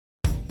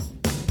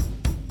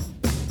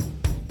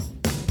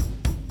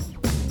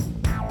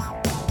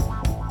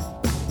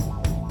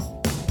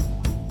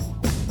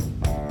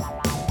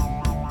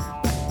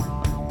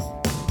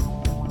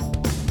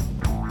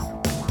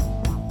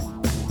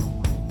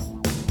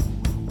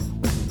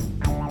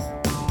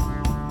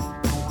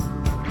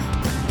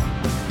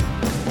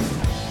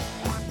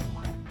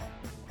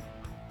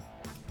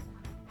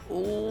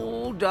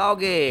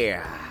doggy.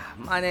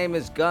 My name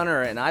is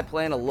Gunner, and I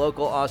play in a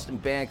local Austin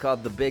band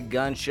called The Big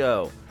Gun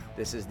Show.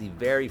 This is the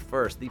very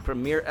first, the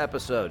premiere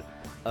episode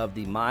of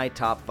the My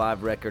Top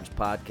 5 Records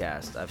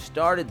podcast. I've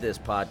started this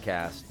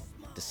podcast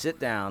to sit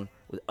down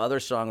with other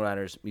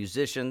songwriters,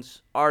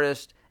 musicians,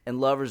 artists,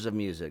 and lovers of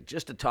music,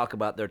 just to talk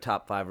about their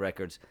top 5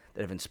 records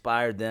that have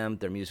inspired them,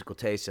 their musical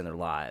tastes, and their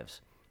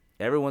lives.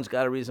 Everyone's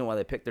got a reason why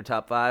they pick their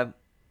top 5,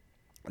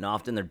 and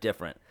often they're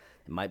different.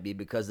 It might be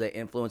because they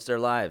influenced their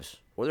lives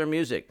or their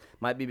music.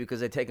 It might be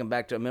because they take them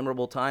back to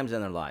memorable times in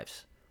their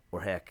lives.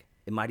 Or heck,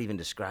 it might even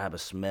describe a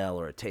smell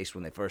or a taste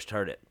when they first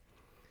heard it.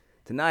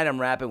 Tonight I'm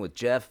rapping with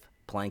Jeff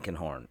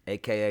Plankenhorn,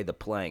 a.k.a. The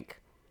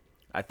Plank.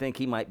 I think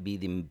he might be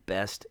the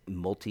best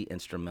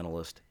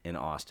multi-instrumentalist in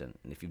Austin.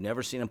 And if you've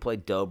never seen him play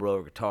dobro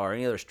or guitar or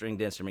any other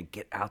stringed instrument,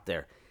 get out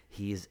there.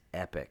 He is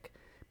epic.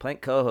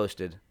 Plank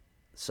co-hosted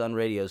Sun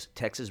Radio's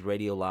Texas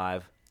Radio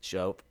Live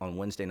show on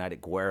Wednesday night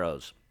at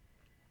Guero's.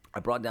 I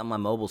brought down my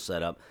mobile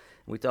setup,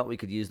 and we thought we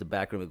could use the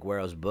back room at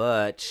Guero's,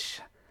 but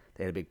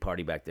they had a big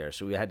party back there,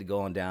 so we had to go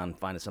on down and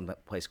find some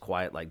place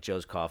quiet like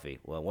Joe's Coffee.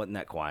 Well, it wasn't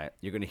that quiet.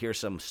 You're going to hear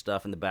some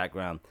stuff in the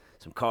background,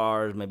 some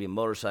cars, maybe a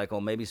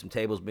motorcycle, maybe some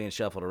tables being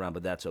shuffled around,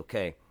 but that's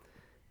okay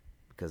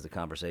because the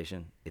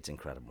conversation, it's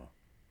incredible.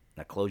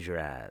 Now close your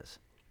eyes.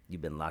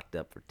 You've been locked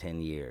up for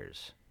 10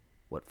 years.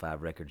 What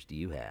 5 records do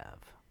you have?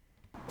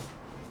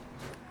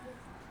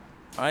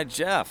 All right,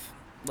 Jeff,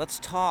 let's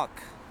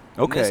talk.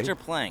 Okay. Mr.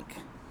 Plank.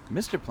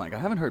 Mr. Plank. I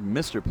haven't heard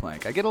Mr.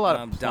 Plank. I get a lot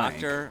of Plank.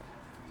 Dr.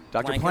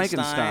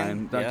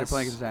 Plankenstein. Dr. Yes.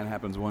 Plankenstein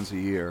happens once a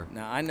year.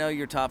 Now, I know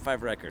your top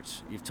 5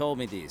 records. You've told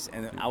me these,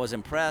 and I was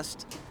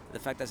impressed. The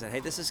fact that I said,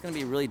 hey, this is going to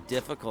be really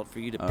difficult for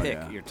you to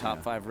pick your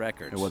top 5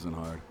 records. It wasn't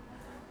hard.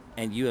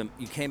 And you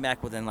came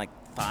back within like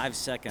 5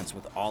 seconds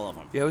with all of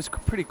them. Yeah, it was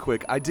pretty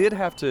quick. I did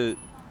have to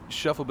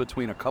shuffle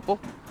between a couple,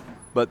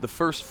 but the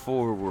first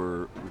 4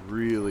 were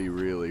really,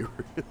 really,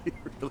 really,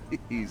 really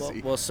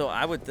easy. Well, so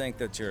I would think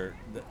that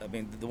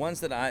the ones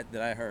that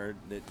I heard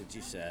that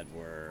you said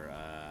were,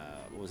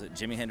 what was it,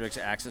 Jimi Hendrix,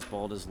 Axis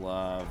Bold as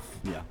Love.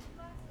 Yeah.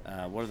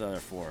 What are the other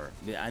 4?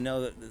 I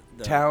know that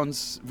the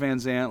Townes Van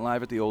Zandt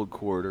Live at the Old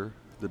Quarter,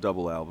 the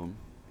double album.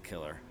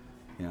 Killer.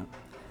 Yeah.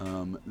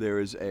 There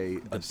is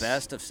The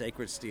Best of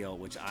Sacred Steel,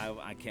 which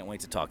I can't wait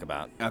to talk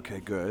about.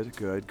 Okay,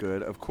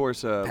 good. Of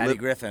course, Patty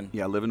Griffin.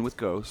 Yeah, Living with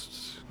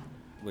Ghosts.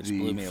 Which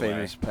blew me the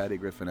famous Patty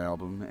Griffin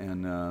album,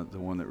 and the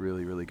one that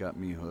really, really got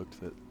me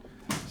hooked, that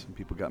some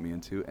people got me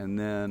into. And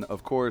then,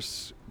 of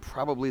course,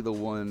 probably the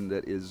one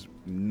that is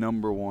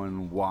number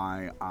one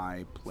why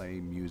I play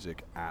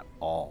music at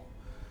all,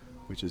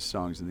 which is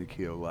Songs in the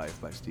Key of Life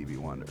by Stevie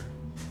Wonder.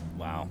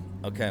 Wow.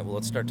 Okay, well,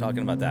 let's start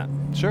talking about that.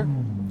 Sure.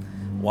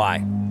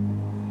 Why?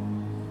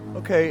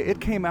 Okay,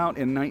 it came out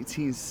in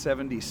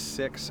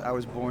 1976. I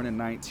was born in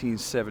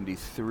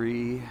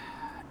 1973,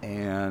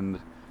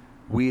 and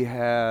we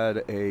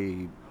had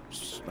a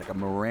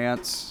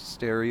Marantz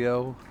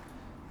stereo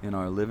in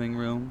our living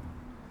room.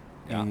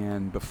 Yeah.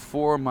 And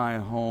before my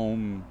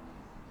home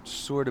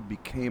sort of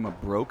became a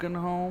broken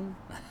home,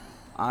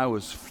 I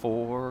was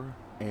 4,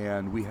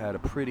 and we had a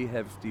pretty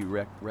hefty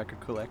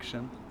record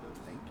collection.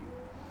 Thank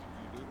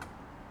you.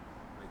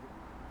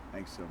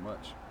 Thanks so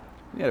much.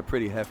 We had a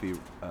pretty hefty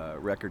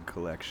record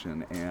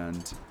collection,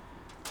 and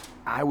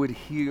I would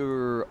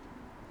hear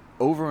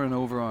over and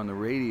over on the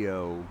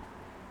radio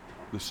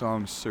the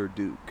song Sir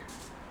Duke,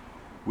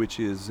 which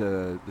is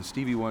the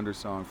Stevie Wonder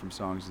song from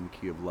Songs in the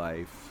Key of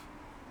Life.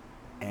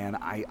 And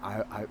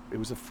it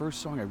was the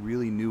first song I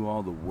really knew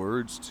all the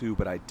words to,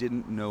 but I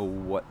didn't know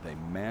what they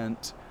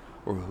meant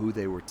or who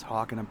they were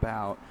talking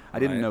about. I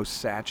didn't know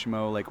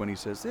Satchmo, like when he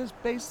says, "There's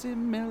Basie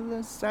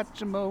Miller,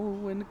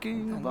 Satchmo, and the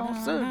King of all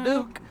Sir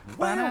Duke."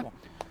 Wow.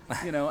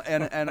 You know,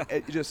 and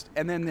it just,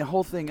 and then the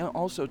whole thing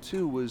also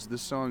too was the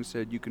song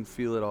said, "You can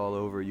feel it all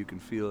over, you can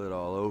feel it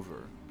all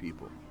over,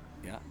 people."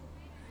 Yeah.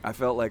 I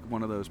felt like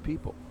one of those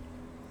people.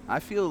 I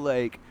feel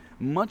like,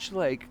 much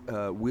like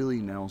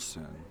Willie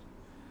Nelson,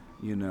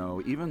 you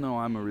know, even though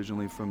I'm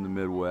originally from the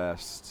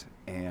Midwest,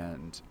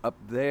 and up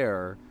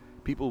there,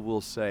 people will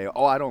say,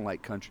 "Oh, I don't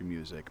like country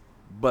music,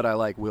 but I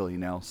like Willie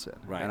Nelson."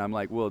 Right. And I'm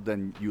like, well,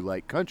 then you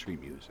like country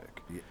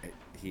music.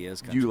 He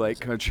is country You like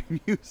music.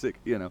 country music,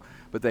 you know.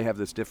 But they have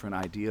this different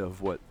idea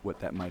of what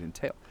that might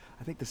entail.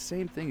 I think the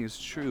same thing is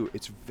true.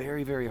 It's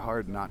very, very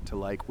hard not to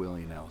like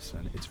Willie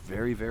Nelson. It's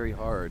very, very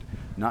hard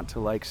not to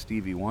like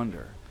Stevie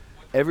Wonder.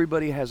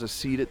 Everybody has a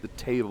seat at the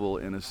table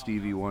in a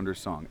Stevie Wonder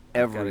song.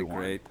 Everyone. Got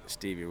a great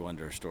Stevie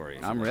Wonder story.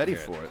 if I'm you'd like ready to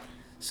hear for it.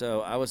 So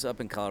I was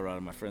up in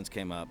Colorado. My friends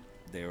came up.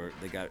 They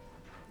got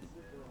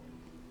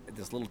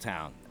this little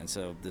town, and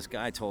so this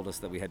guy told us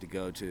that we had to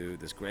go to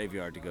this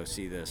graveyard to go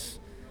see this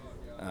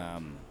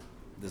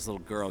this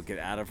little girl get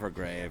out of her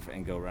grave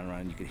and go run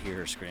around, and you could hear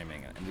her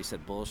screaming. And we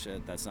said,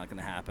 bullshit, that's not going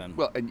to happen.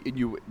 Well, and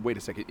you wait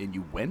a second, and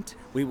you went?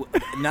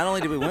 Not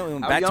only did we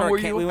went How back to young our were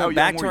you? we How went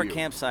back young to were our you?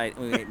 campsite.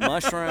 And we ate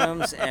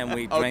mushrooms and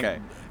we drank Okay.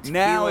 tequila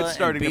Now it's and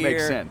starting to make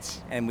beer,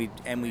 sense. And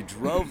we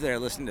drove there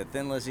listening to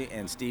Thin Lizzy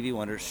and Stevie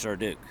Wonder's Sir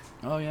Duke.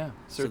 Oh yeah,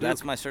 Sir So Duke.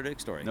 that's my Sir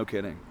Duke story. No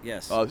kidding.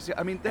 Yes. Oh, see,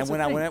 I mean, that's and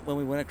the thing. when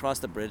we went across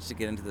the bridge to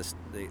get into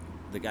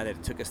the guy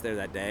that took us there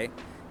that day,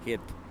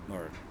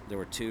 there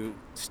were 2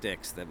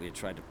 sticks that we had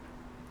tried to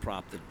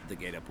prop the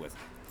gate up with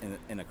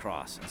in a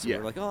cross. And so we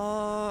were like,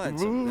 oh, and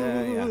so,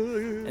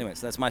 yeah. Anyway,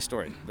 so that's my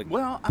story. But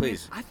Well,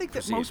 please, I think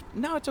that proceed.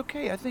 no, it's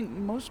okay. I think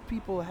most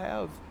people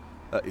have.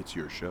 It's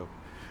your show,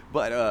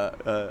 but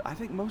I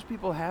think most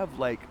people have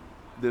like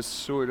this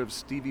sort of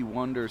Stevie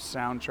Wonder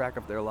soundtrack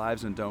of their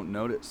lives and don't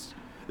notice.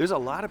 There's a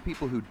lot of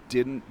people who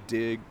didn't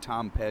dig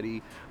Tom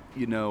Petty,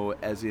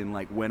 as in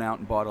like went out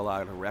and bought a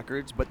lot of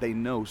records, but they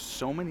know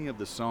so many of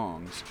the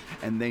songs,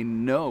 and they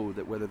know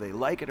that whether they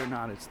like it or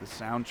not, it's the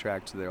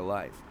soundtrack to their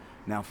life.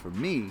 Now, for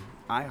me,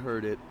 I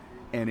heard it,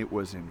 and it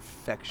was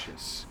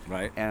infectious.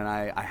 Right. And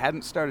I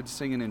hadn't started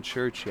singing in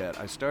church yet.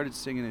 I started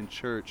singing in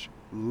church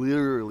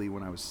literally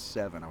when I was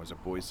 7. I was a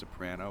boy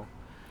soprano.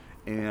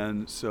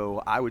 And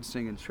so I would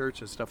sing in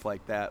church and stuff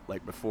like that.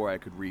 Like before I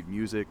could read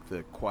music,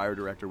 the choir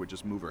director would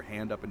just move her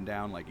hand up and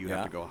down. Like you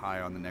have to go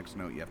high on the next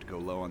note, you have to go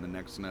low on the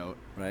next note.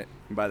 Right.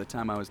 And by the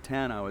time I was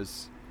 10, I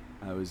was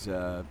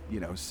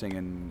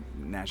singing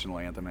national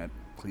anthem at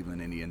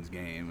Cleveland Indians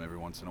game every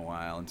once in a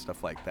while and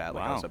stuff like that.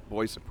 Like I was a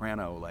boy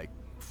soprano, like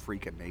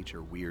freak of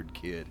nature, weird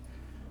kid.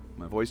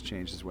 My voice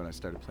changed when I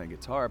started playing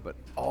guitar, but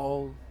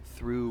all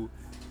through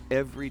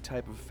every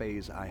type of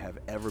phase I have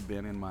ever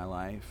been in my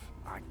life,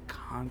 I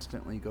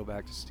constantly go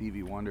back to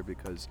Stevie Wonder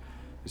because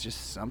there's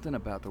just something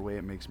about the way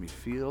it makes me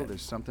feel.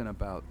 There's something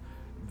about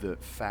the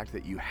fact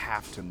that you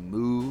have to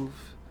move,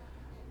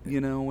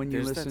 when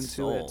you listen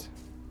to it.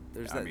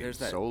 There's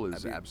that soul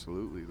is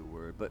absolutely the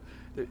word, but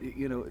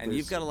and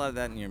you've got a lot of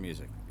that in your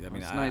music. I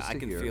mean, it's nice I to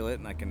can hear. feel it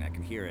and I can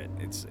hear it.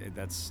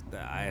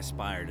 I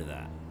aspire to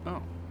that.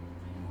 Oh,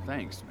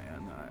 thanks,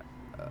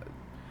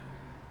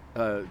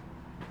 man.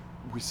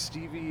 With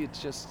Stevie, it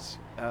just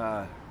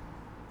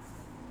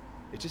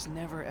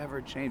never ever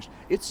changed.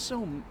 It's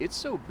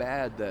so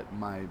bad that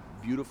my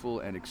beautiful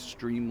and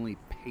extremely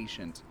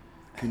patient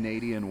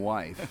Canadian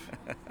wife,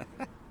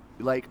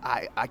 like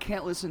I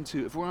can't listen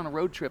to. If we're on a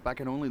road trip, I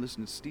can only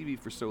listen to Stevie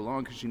for so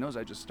long because she knows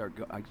I just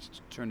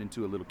turn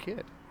into a little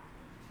kid.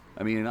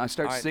 I mean, I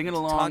start singing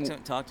along.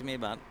 Talk to me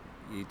about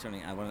you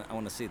turning. I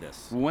want to see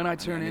this. When I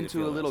turn need to into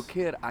feel a little this.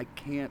 kid, I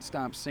can't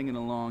stop singing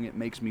along. It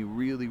makes me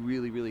really,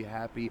 really, really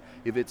happy.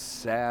 If it's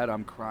sad,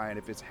 I'm crying.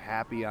 If it's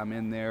happy, I'm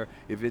in there.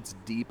 If it's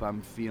deep,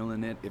 I'm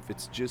feeling it. If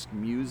it's just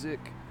music,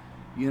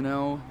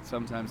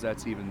 sometimes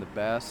that's even the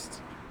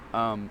best.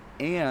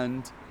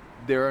 And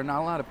there are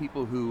not a lot of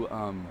people who.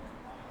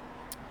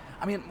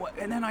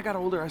 And then I got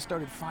older, I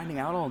started finding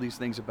out all these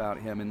things about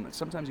him, and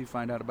sometimes you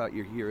find out about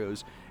your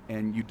heroes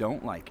and you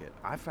don't like it.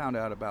 I found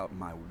out about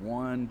my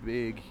one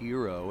big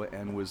hero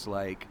and was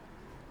like,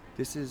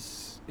 this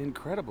is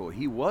incredible.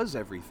 He was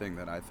everything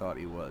that I thought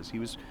he was. He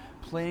was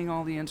playing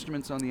all the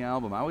instruments on the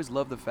album. I always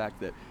loved the fact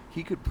that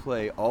he could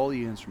play all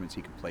the instruments.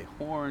 He could play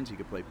horns, he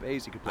could play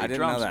bass, he could play I didn't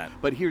drums. know that.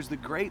 But here's the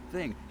great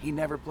thing, he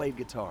never played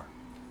guitar.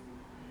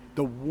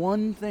 The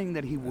one thing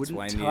that he That's wouldn't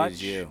why I touch...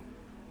 needed you.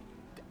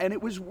 And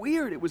it was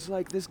weird. It was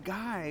like this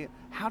guy,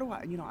 how do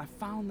I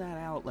found that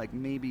out like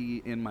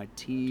maybe in my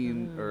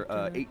teen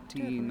or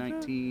 18,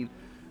 19.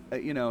 He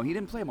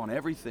didn't play them on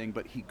everything,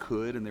 but he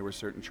could, and there were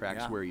certain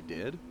tracks where he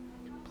did.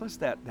 Plus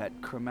that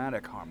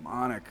chromatic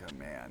harmonica,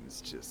 man,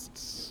 is just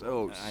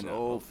so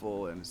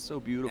soulful and so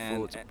beautiful.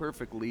 And it's a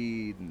perfect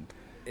lead. And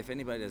if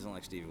anybody doesn't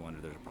like Stevie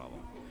Wonder, there's a problem.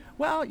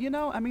 well,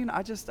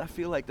 I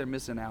feel like they're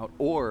missing out,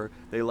 or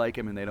they like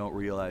him and they don't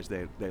realize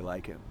they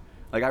like him.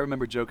 Like, I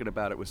remember joking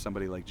about it with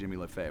somebody like Jimmy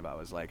LaFave. I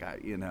was like,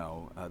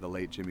 the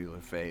late Jimmy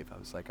LaFave. I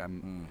was like,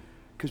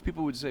 because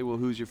people would say, well,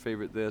 who's your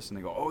favorite this? And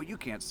they go, oh, you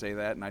can't say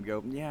that. And I'd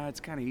go, yeah,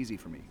 it's kind of easy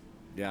for me.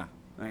 Yeah.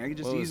 Like, I can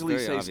just Well, it was easily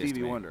very say obvious to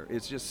Stevie me. Wonder.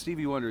 It's just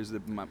Stevie Wonder is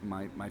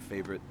my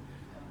favorite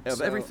of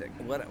So everything.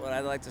 What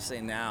I'd like to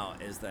say now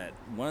is that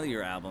one of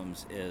your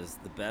albums is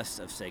the best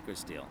of Sacred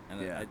Steel.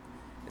 And Yeah.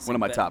 it's One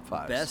of the my top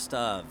fives. Best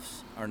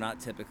ofs are not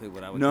typically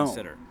what I would No,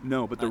 consider.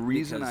 no, but the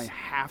reason I because-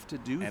 have to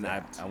do and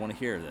that... I want to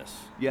hear this.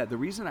 Yeah, the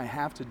reason I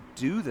have to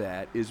do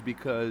that is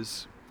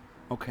because,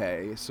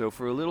 okay, so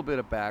for a little bit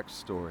of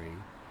backstory,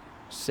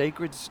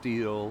 Sacred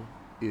Steel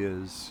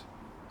is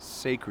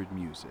sacred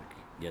music.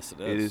 Yes,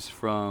 it is. It is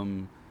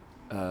from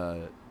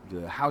the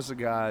House of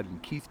God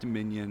and Keith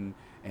Dominion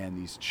and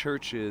these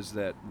churches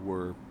that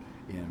were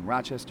in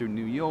Rochester,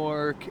 New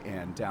York,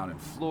 and down in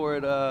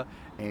Florida,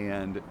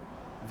 and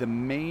the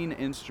main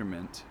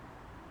instrument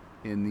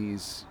in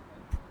these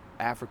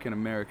African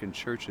American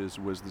churches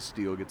was the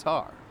steel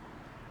guitar.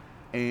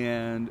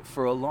 And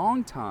for a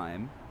long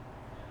time,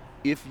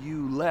 if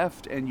you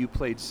left and you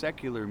played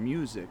secular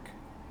music,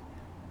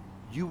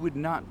 you would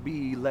not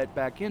be let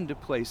back in to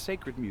play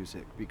sacred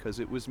music because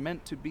it was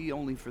meant to be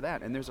only for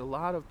that. And there's a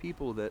lot of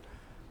people that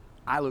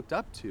I looked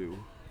up to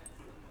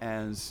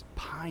as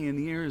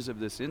pioneers of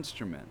this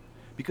instrument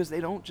because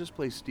they don't just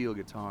play steel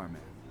guitar,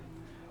 man.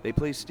 They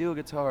play steel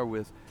guitar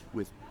with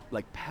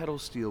like pedal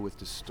steel with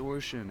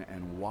distortion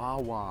and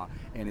wah-wah,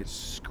 and it's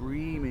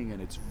screaming and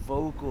it's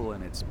vocal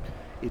and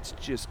it's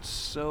just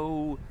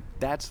so,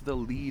 that's the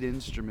lead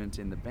instrument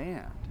in the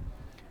band.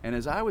 And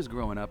as I was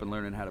growing up and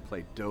learning how to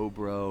play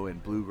dobro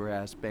and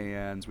bluegrass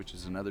bands, which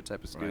is another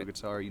type of steel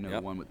guitar, the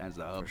one that has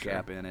the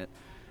hubcap in it,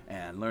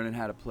 and learning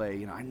how to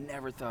play, I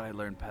never thought I'd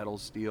learn pedal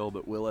steel,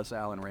 but Willis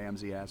Allen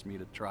Ramsey asked me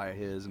to try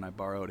his, and I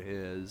borrowed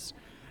his.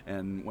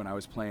 And when I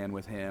was playing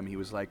with him, he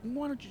was like,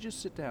 why don't you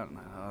just sit down? And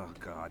oh,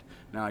 God,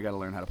 now I got to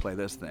learn how to play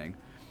this thing.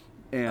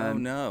 And oh,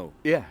 no.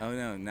 Yeah. Oh,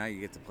 no, now you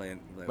get to play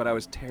but I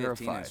was terrified.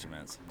 15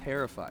 instruments.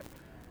 Terrified.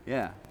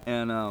 Yeah,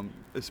 and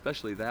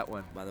especially that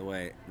one. By the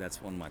way,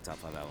 that's one of my top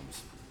 5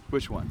 albums.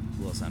 Which one?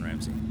 Willis Allen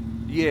Ramsey.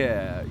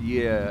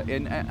 Yeah,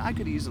 and I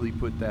could easily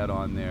put that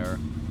on there.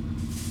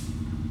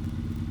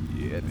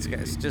 Yeah,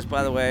 it's just,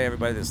 by the way,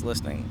 everybody that's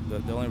listening,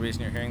 the only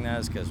reason you're hearing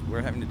that is because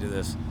we're having to do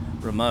this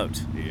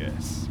remote.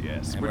 Yes.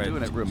 And we're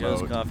doing it remote.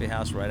 Joe's Coffee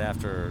House right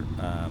after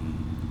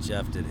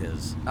Jeff did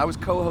his. I was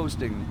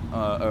co-hosting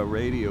a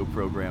radio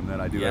program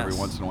that I do every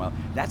once in a while.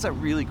 That's a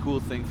really cool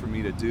thing for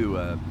me to do.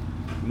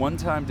 One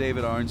time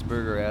David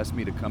Arnsberger asked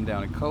me to come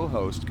down and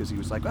co-host because he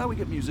was like, we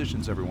get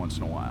musicians every once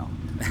in a while.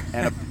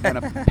 And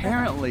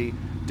apparently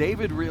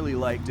David really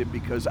liked it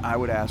because I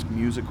would ask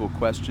musical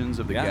questions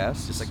of the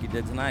guests. Just like you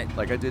did tonight.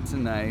 Like I did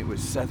tonight with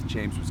Seth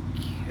James was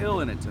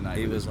killing it tonight.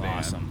 He with was his band.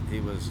 awesome. He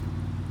was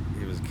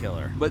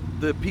killer. But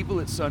the people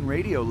at Sun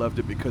Radio loved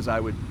it because I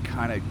would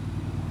kind of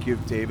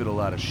give David a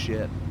lot of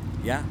shit.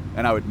 Yeah.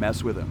 And I would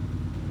mess with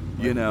him.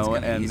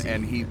 And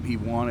easy. he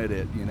wanted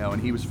it,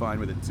 and he was fine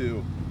with it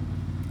too.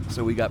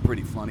 So we got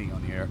pretty funny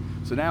on the air.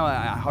 So now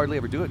I hardly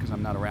ever do it because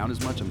I'm not around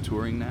as much. I'm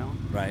touring now.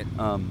 Right.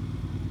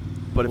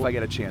 But if I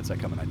get a chance, I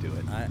come and I do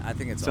it. I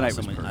think it's Tonight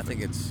awesome. was perfect. I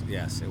think it's,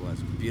 yes, it was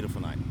a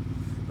beautiful night.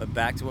 But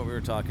back to what we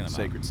were talking about.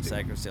 Sacred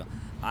Steel.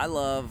 I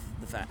love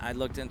the fact, I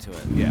looked into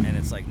it. Yeah. And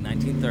it's like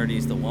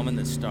 1930s, the woman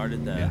that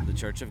started the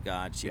Church of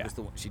God,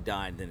 she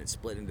died, then it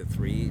split into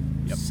 3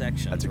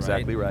 sections. That's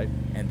exactly right.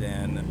 And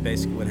then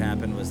basically what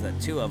happened was that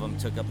 2 of them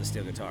took up the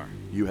steel guitar.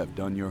 You have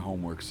done your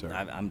homework, sir.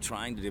 I'm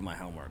trying to do my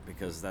homework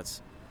because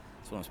that's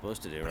what I'm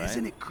supposed to do, right?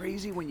 Isn't it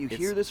crazy when you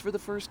hear this for the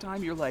first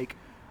time? You're like,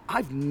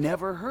 I've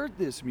never heard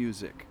this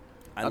music.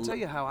 I'll tell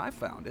you how I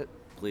found it.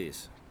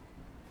 Please.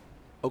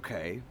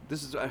 Okay,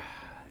 this is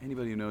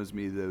anybody who knows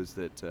me knows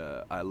that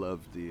I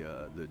love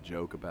the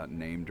joke about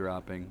name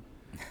dropping.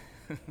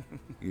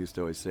 You used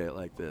to always say it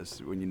like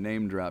this: when you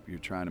name drop, you're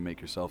trying to make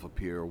yourself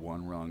appear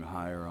one rung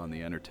higher on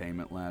the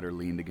entertainment ladder,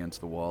 leaned against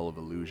the wall of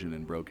illusion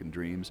and broken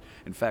dreams.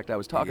 In fact, I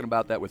was talking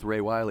about that with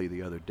Ray Wiley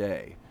the other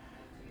day.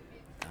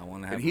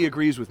 And he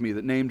agrees with me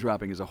that name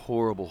dropping is a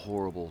horrible,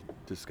 horrible,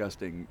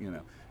 disgusting,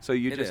 So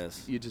you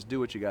just do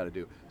what you got to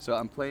do. So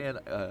I'm playing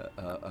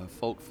a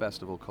folk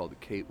festival called the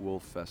Kate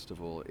Wolf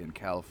Festival in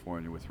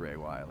California with Ray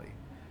Wiley,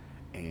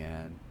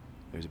 and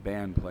there's a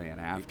band playing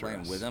after us. You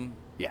playing with him?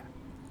 Yeah.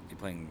 You're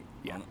playing?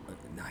 Yeah.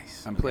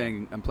 Nice. I'm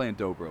playing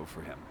dobro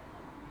for him,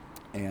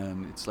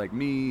 and it's like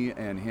me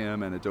and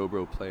him and a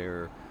dobro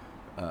player.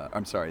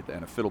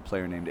 And a fiddle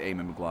player named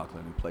Eamon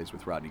McLaughlin who plays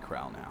with Rodney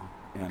Crowell now.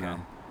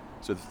 And,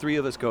 so the 3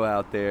 of us go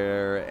out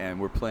there,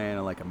 and we're playing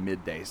like a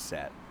midday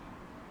set.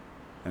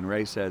 And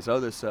Ray says,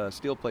 this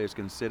steel player's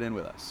going to sit in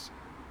with us.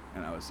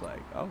 And I was like,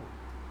 oh,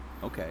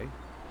 okay.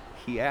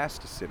 He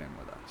asked to sit in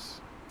with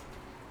us.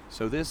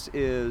 So this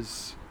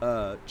is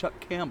Chuck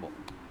Campbell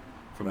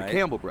from the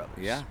Campbell Brothers.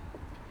 Yeah.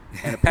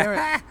 And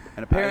apparently,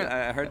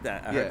 I heard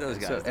that. I heard those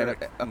guys.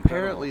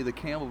 Apparently the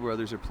Campbell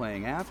Brothers are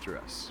playing after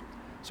us.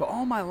 So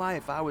all my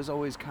life, I was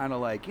always kind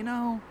of like,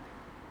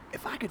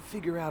 if I could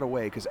figure out a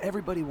way, because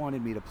everybody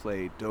wanted me to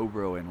play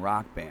dobro in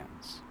rock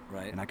bands.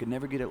 Right. And I could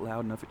never get it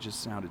loud enough, it just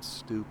sounded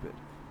stupid.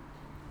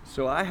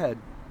 So I had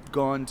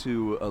gone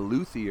to a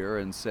luthier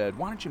and said,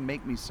 why don't you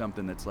make me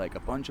something that's like a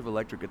bunch of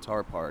electric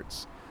guitar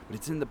parts, but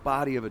it's in the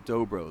body of a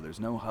dobro. There's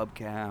no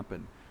hubcap,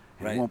 and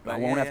I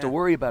won't have to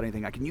worry about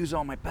anything. I can use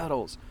all my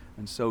pedals.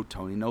 And so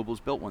Tony Nobles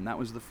built one. That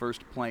was the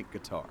first Plank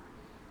guitar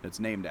that's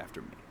named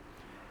after me.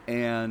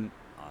 And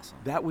awesome.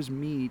 That was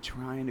me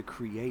trying to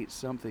create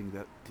something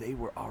that they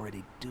were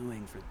already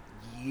doing for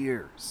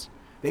years.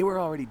 They were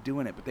already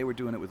doing it, but they were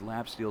doing it with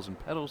lap steels and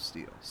pedal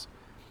steels.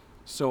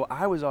 So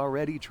I was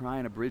already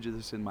trying to bridge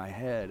this in my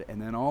head,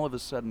 and then all of a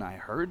sudden I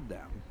heard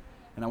them,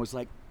 and I was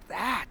like,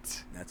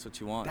 that's what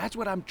you want. That's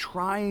what I'm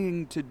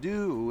trying to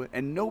do,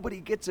 and nobody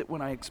gets it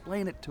when I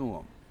explain it to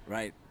them.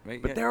 Right.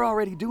 But they're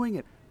already doing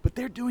it, but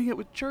they're doing it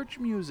with church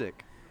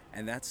music.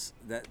 And that's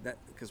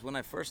because when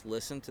I first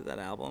listened to that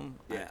album,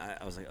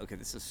 I was like, okay,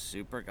 this is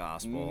super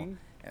gospel,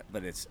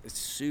 but it's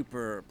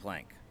super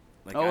Plank.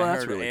 Like,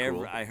 that's really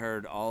cool. I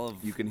heard all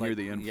of. You can hear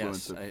the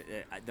influence.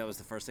 Yes, that was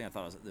the first thing I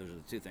thought. Those were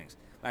the 2 things.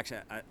 Actually,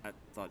 I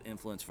thought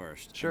influence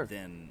first, sure, and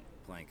then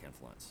Plank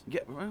influence.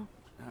 Yeah, well,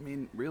 I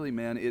mean, really,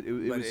 man, it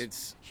But was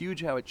it's-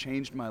 huge how it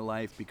changed my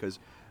life because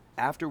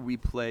after we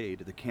played,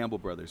 the Campbell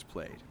Brothers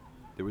played,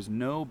 there was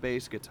no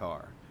bass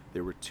guitar.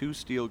 There were 2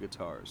 steel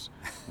guitars.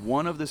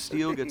 One of the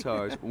steel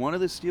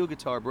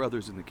guitar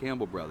brothers in the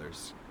Campbell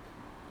Brothers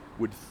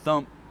would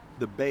thump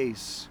the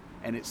bass,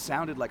 and it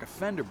sounded like a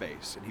Fender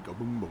bass, and he'd go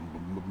boom, boom,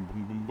 boom, boom,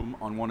 boom, boom, boom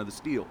on one of the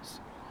steels.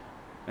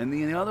 And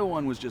the other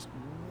one was just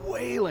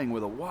wailing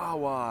with a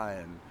wah-wah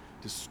and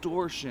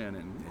distortion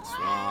and It's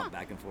swamp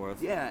back and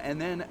forth. yeah, and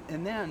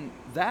then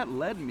that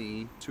led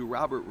me to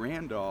Robert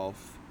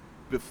Randolph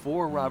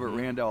before Robert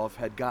Randolph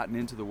had gotten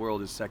into the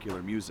world of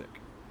secular music.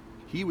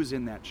 He was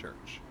in that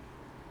church,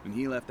 and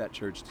he left that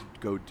church to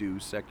go do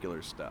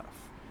secular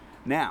stuff.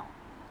 Now,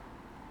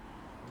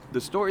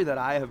 the story that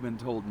I have been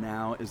told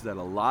now is that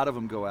a lot of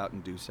them go out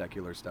and do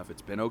secular stuff.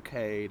 It's been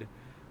okayed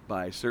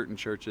by certain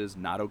churches,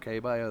 not okay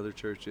by other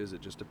churches.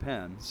 It just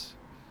depends.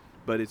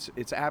 But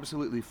it's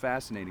absolutely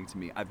fascinating to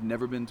me. I've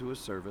never been to a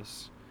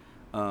service,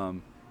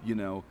 you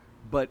know,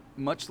 but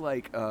much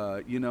like,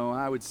 you know,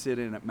 I would sit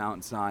in at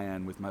Mount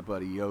Zion with my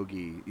buddy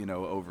Yogi, you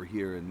know, over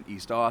here in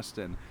East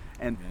Austin,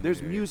 and Yeah,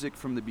 there's yeah. music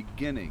from the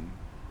beginning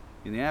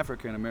in the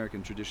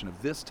African-American tradition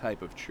of this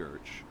type of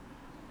church.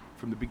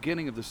 From the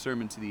beginning of the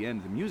sermon to the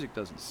end, the music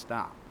doesn't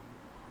stop.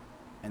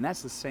 And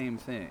that's the same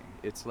thing.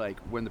 It's like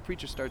when the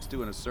preacher starts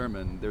doing a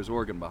sermon, there's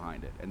organ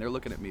behind it, and they're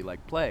looking at me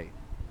like, play.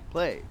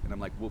 And I'm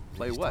like, well,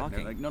 play He's what? And they're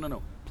talking. like,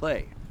 no,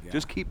 play. Yeah.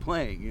 Just keep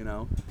playing, you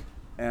know?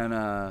 And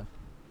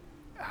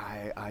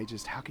I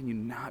just, how can you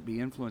not be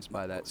influenced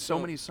by that? So So-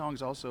 many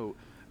songs also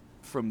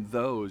from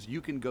those,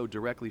 you can go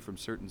directly from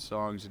certain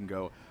songs and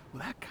go,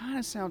 well, that kind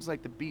of sounds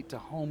like the beat to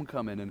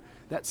Homecoming, and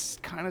that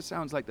kind of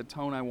sounds like the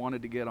tone I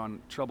wanted to get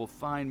on Trouble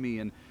Find Me,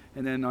 and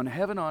then on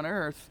Heaven on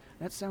Earth,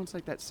 that sounds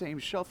like that same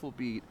shuffle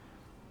beat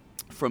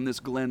from this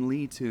Glenn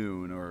Lee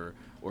tune or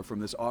from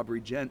this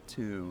Aubrey Gent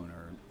tune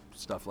or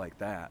stuff like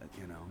that,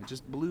 you know. It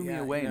just blew me Yeah,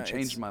 away you know, and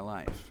changed it's- my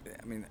life.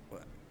 I mean,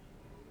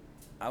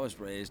 I was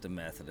raised a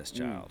Methodist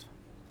child,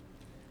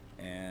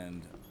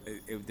 and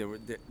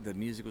the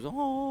music was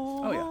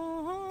Oh,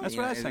 yeah. That's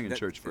you what know, I sang in that-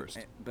 church first.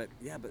 But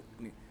I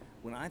mean,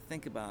 when I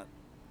think about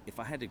if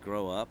I had to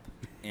grow up,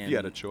 and You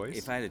had a choice?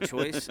 If I had a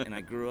choice, and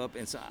I grew up,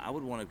 and so I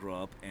would want to grow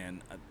up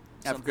and something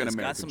that's got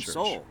African-American some church.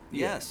 soul. Yeah.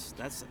 Yes,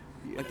 that's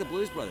Yeah. like the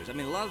Blues Brothers. I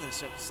mean, a lot of this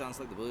stuff sounds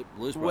like the Blues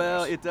Brothers.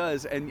 Well, it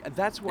does, and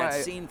that's why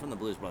that scene from the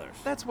Blues Brothers.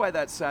 that's why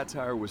that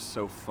satire was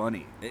so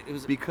funny. It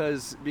was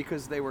because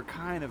they were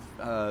kind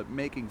of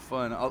making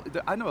fun.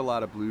 I know a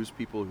lot of blues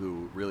people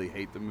who really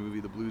hate the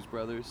movie The Blues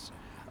Brothers,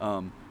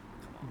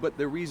 but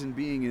the reason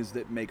being is that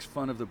it makes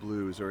fun of the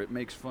blues, or it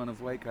makes fun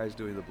of white guys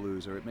doing the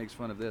blues, or it makes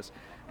fun of this.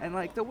 And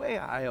like the way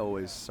I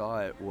always saw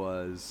it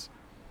was,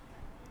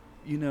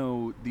 you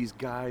know, these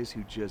guys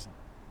who just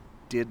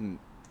didn't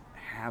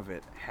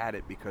had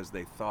it because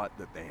they thought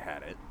that they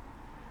had it.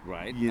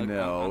 right. You I'm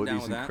know, down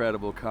these with that.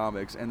 incredible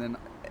comics, and then,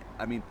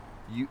 I mean,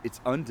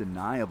 it's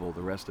undeniable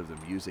the rest of the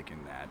music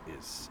in that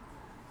is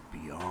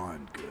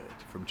beyond good.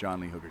 From John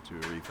Lee Hooker to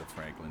Aretha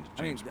Franklin to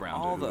James Brown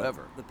all to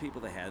whoever. the people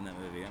they had in that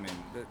movie. I mean,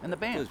 And the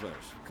band. Blues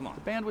Brothers. Come on.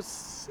 The band was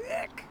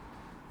sick.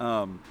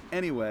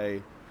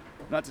 Anyway,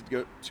 not to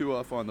go too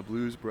off on the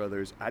Blues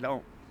Brothers,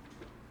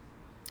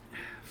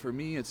 for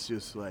me, it's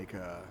just like,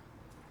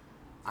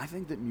 I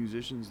think that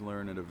musicians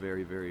learn at a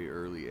very, very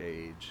early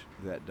age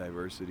that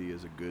diversity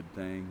is a good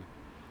thing,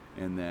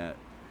 and that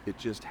it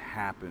just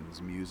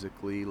happens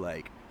musically.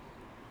 Like,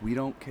 we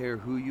don't care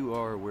who you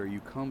are or where you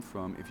come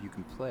from if you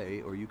can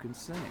play or you can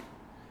sing.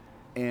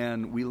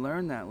 And we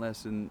learn that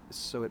lesson,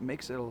 so it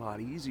makes it a lot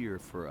easier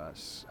for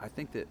us. I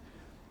think that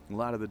a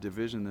lot of the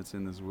division that's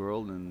in this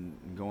world and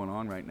going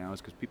on right now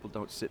is because people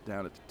don't sit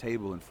down at the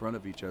table in front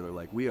of each other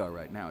like we are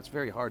right now. It's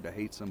very hard to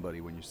hate somebody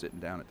when you're sitting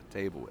down at the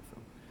table with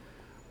them.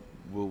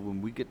 Well,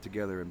 when we get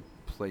together and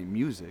play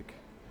music,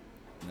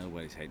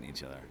 Nobody's hating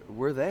each other.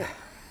 we're there.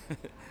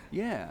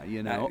 Yeah,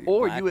 you know, Black,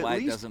 or you at white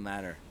least doesn't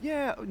matter.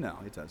 Yeah, no,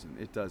 it doesn't.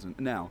 It doesn't.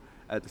 Now,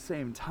 at the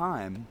same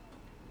time,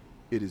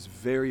 it is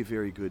very,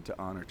 very good to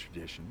honor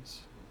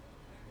traditions,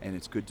 and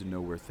it's good to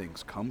know where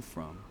things come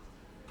from,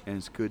 and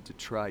it's good to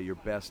try your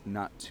best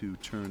not to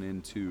turn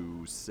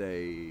into,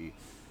 say,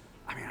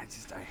 I mean,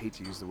 I hate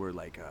to use the word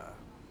like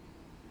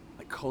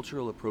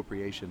cultural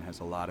appropriation has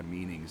a lot of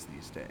meanings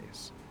these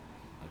days,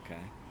 Okay.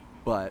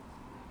 but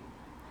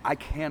I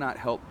cannot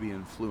help be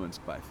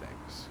influenced by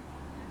things.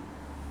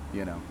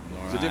 You know,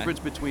 there's a Alright. difference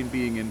between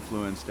being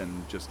influenced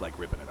and just like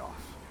ripping it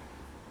off.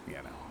 You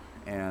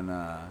know, and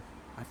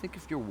I think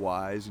if you're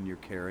wise and you're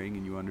caring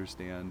and you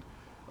understand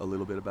a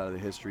little bit about the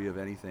history of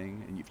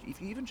anything, and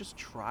if you even just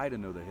try to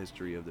know the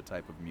history of the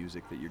type of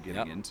music that you're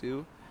getting Yep.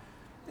 into,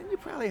 then you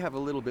probably have a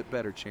little bit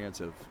better chance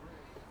of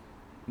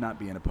not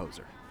being a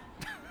poser.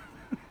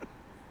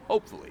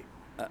 Hopefully.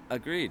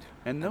 Agreed.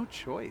 And no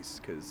choice,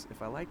 because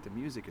if I like the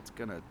music, it's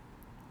gonna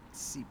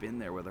seep in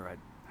there. Whether I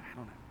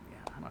don't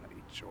have, I don't have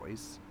any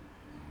choice.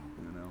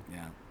 You know.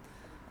 Yeah.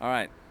 All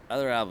right.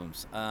 Other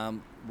albums.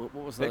 What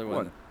was the Pick other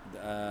one?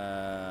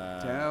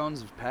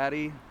 Towns,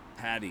 Patty.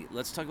 Patty.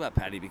 Let's talk about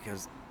Patty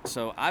because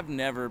I've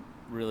never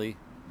really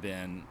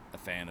been a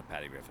fan of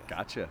Patty Griffith.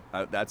 Gotcha.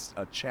 That's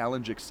a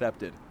challenge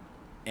accepted.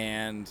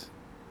 And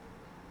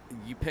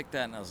you picked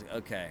that, and I was like,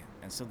 okay.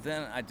 And so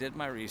then I did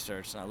my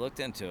research, and I looked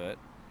into it.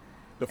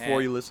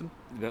 Before you listen?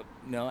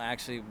 No,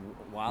 actually,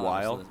 while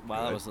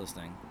I was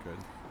listening. Good.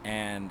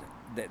 And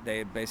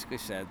they basically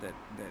said that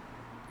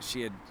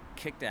she had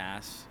kicked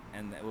ass,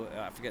 and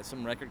I forget,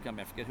 some record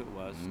company, I forget who it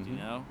was. Mm-hmm. Do you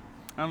know?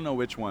 I don't know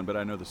which one, but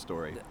I know the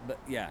story. But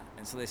yeah,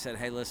 and so they said,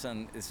 hey,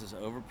 listen, this is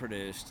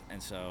overproduced,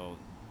 and so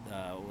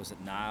was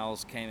it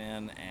Niles came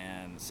in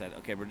and said,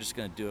 okay, we're just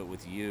going to do it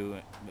with you,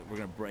 but we're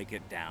going to break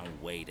it down,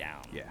 way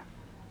down. Yeah.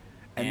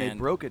 And they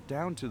broke it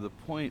down to the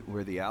point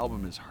where the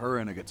album is her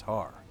and a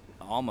guitar.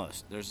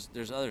 Almost. There's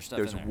other stuff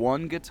There's in there.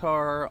 one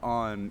guitar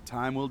on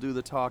Time Will Do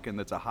the Talking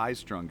that's a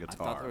high-strung guitar.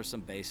 I thought there was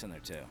some bass in there,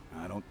 too.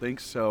 I don't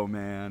think so,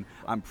 man.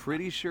 I'm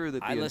pretty sure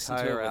that the I listened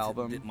to entire it with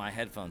album... my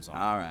headphones on.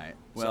 All right.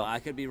 Well, so I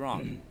could be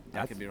wrong.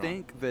 I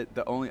think that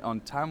the only... On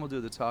Time Will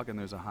Do the Talking,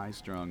 there's a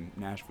high-strung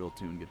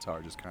Nashville-tuned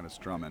guitar just kind of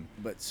strumming.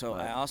 But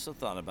I also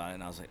thought about it,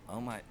 and I was like, oh,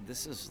 my...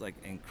 This is, like,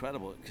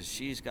 incredible, because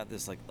she's got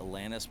this, like,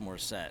 Alanis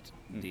Morissette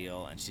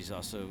deal, and she's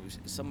also...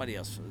 Somebody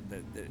else...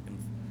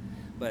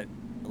 But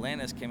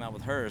Alanis came out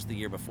with hers the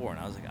year before, and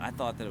I was like, I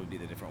thought that it would be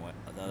the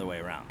other way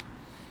around.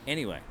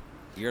 Anyway,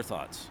 your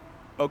thoughts?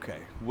 Okay,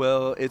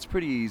 well, it's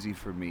pretty easy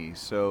for me.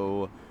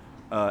 So,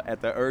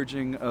 at the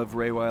urging of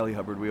Ray Wiley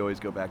Hubbard, we always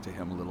go back to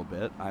him a little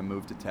bit. I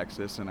moved to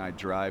Texas, and I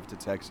drive to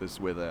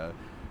Texas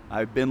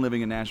I've been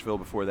living in Nashville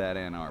before that,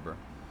 Ann Arbor,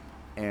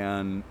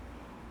 and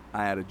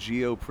I had a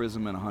Geo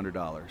Prism and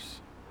 $100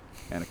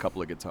 and a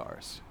couple of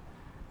guitars.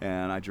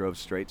 And I drove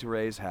straight to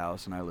Ray's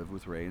house, and I lived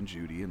with Ray and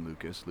Judy and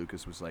Lucas.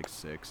 Lucas was like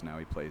 6. Now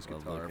he plays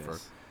guitar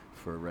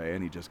for Ray,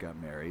 and he just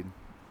got married.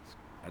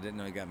 I didn't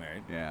know he got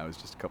married. Yeah, it was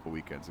just a couple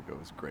weekends ago.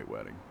 It was a great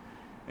wedding.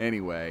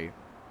 Anyway,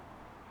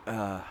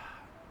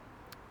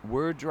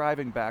 we're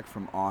driving back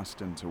from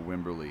Austin to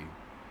Wimberley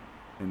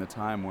in the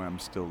time where I'm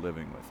still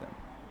living with him.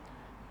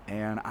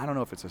 And I don't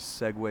know if it's a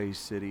Segway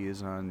City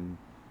is on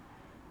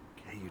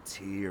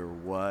KUT or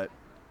what,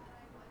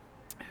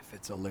 if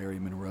it's a Larry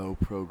Monroe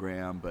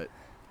program, but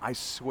I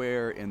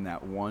swear in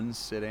that one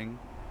sitting,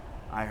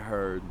 I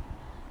heard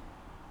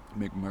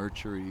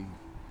McMurtry,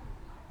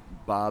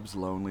 Bob's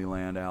Lonely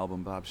Land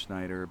album, Bob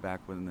Schneider, back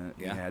when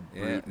he had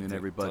Bruton and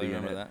everybody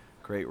in it. That.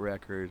 Great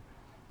record.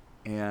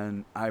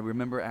 And I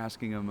remember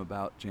asking him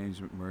about James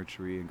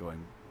McMurtry and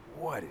going,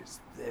 what is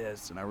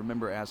this? And I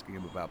remember asking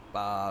him about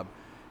Bob,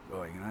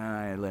 going,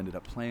 I ended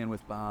up playing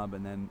with Bob.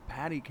 And then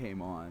Patty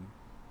came on,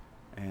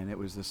 and it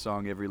was the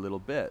song Every Little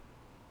Bit.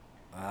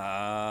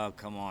 Oh,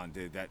 come on,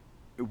 dude.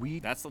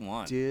 That's the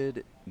one.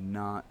 Did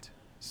not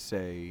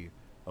say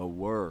a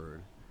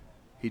word.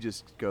 He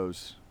just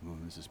goes, oh,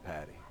 this is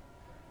Patty.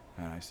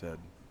 And I said,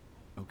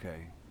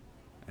 okay.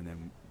 And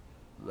then,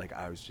 like,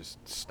 I was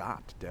just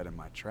stopped dead in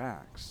my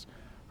tracks.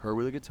 Her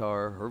with a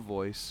guitar, her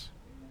voice.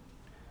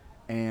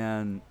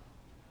 And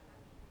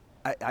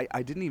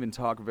I didn't even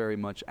talk very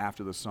much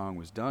after the song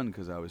was done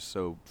because I was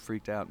so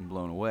freaked out and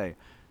blown away.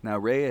 Now,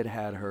 Ray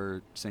had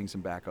her sing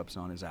some backups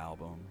on his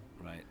album.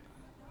 Right.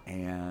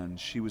 And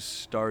she was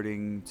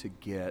starting to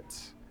get,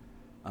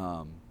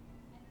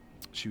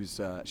 she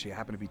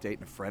happened to be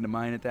dating a friend of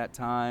mine at that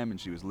time, and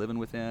she was living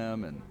with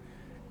him, and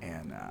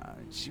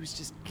she was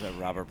just... Is that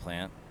Robert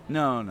Plant?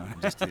 No.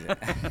 Just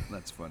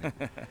that's funny.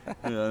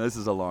 This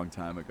is a long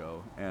time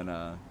ago, and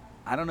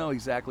I don't know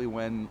exactly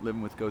when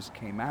Living with Ghosts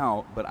came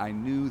out, but I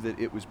knew that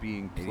it was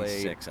being played...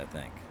 86, I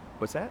think.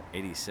 What's that?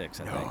 86,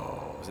 I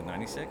think. Was it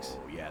 96?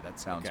 Oh, yeah, that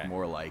sounds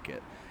more like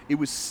it. It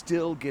was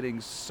still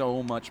getting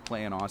so much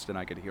play in Austin,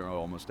 I could hear it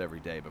almost every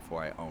day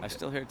before I owned it. I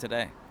still hear it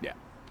today. Yeah.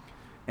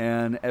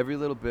 And Every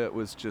Little Bit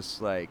was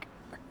just like,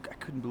 I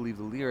couldn't believe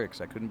the lyrics.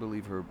 I couldn't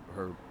believe her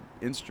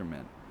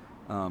instrument.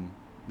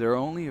 There are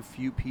only a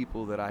few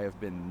people that I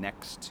have been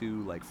next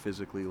to, like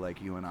physically,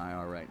 like you and I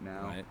are right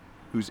now,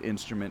 whose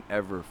instrument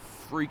ever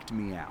freaked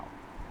me out.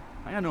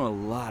 I know a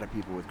lot of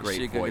people with great voices.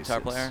 Is she a good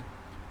guitar player?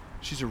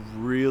 She's a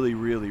really,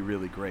 really,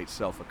 really great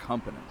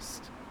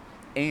self-accompanist.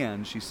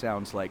 And she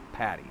sounds like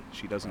Patty.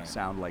 She doesn't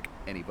sound like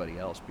anybody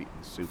else beating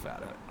the soup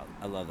out of it.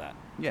 I love that.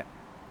 Yeah.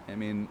 I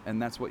mean,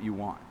 and that's what you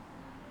want,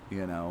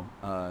 you know.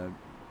 I'm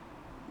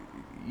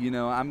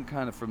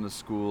kind of from the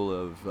school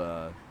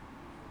of,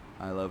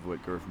 I love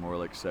what Gurf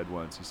Morlick said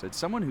once. He said,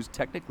 someone who's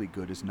technically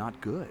good is not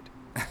good.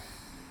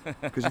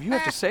 Because if you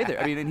have to say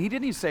that, I mean, and he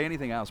didn't even say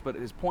anything else, but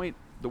his point,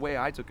 the way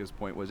I took his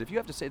point was, if you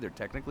have to say they're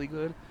technically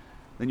good,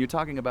 then you're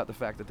talking about the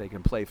fact that they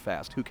can play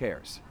fast. Who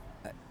cares?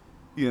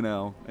 You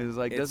know, it's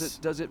like,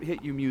 does it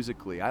hit you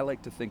musically? I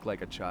like to think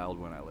like a child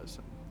when I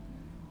listen.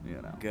 You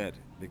know. Good,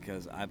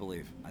 because I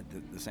believe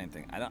the same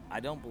thing. I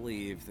don't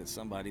believe that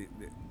somebody.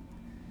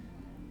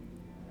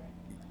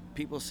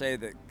 People say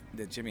that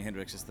Jimi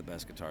Hendrix is the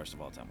best guitarist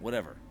of all time.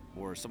 Whatever,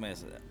 or somebody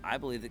else. I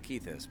believe that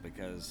Keith is,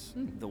 because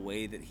the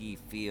way that he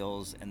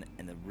feels and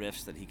the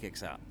riffs that he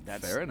kicks out.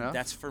 That's fair enough.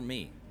 That's for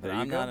me. But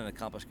I'm not an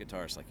accomplished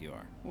guitarist like you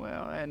are.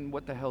 Well, and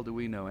what the hell do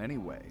we know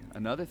anyway?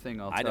 Another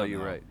thing I'll tell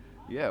you right.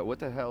 Yeah, what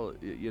the hell,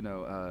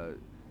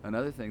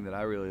 another thing that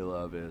I really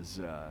love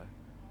is,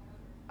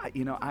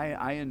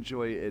 I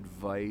enjoy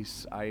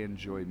advice. I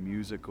enjoy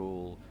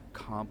musical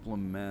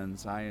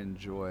compliments. I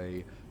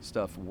enjoy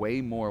stuff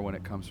way more when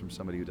it comes from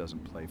somebody who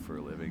doesn't play for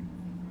a living.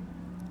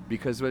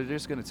 Because they're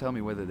just going to tell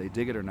me whether they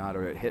dig it or not,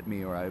 or it hit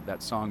me, or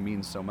that song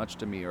means so much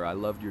to me, or I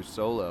loved your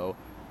solo.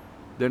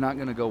 They're not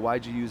going to go,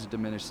 why'd you use a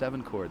diminished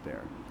 7 chord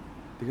there?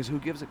 Because who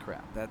gives a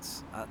crap?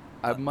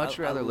 I'd much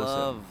rather listen. I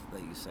love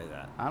that you say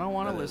that. I don't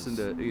want to listen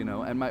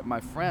to, and my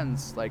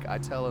friends, like, I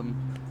tell them,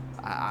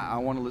 I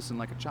want to listen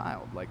like a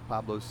child. Like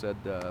Pablo said,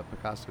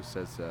 Picasso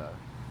says, I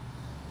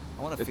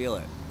want to feel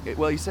it.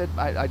 Well, he said,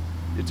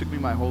 it took me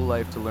my whole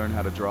life to learn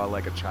how to draw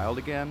like a child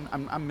again.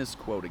 I'm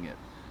misquoting it.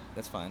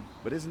 That's fine.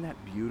 But isn't that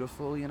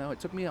beautiful?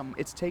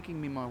 It's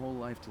taking me my whole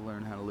life to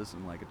learn how to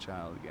listen like a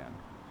child again.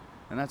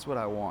 And that's what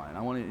I want.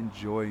 I want to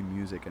enjoy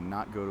music and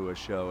not go to a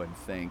show and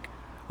think,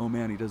 oh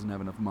man, he doesn't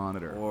have enough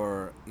monitor.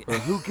 Or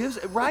who gives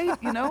it, right?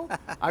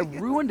 I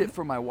ruined it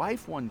for my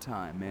wife one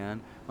time,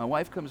 man. My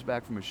wife comes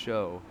back from a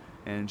show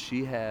and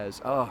she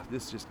has,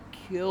 this just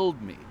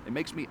killed me. It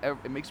makes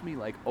me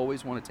like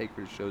always want to take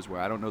her to shows where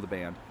I don't know the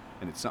band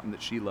and it's something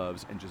that she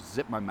loves and just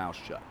zip my mouth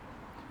shut.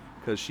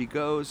 Because she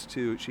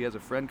has a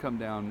friend come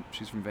down,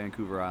 she's from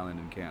Vancouver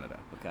Island in Canada.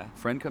 Okay.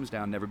 Friend comes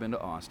down, never been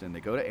to Austin. They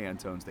go to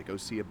Antone's, they go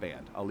see a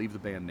band. I'll leave the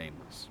band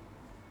nameless.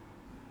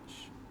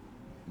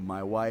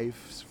 My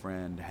wife's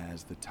friend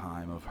has the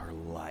time of her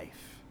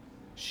life.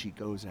 She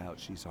goes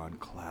out, she's on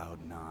cloud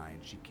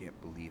 9. She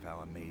can't believe how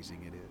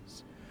amazing it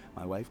is.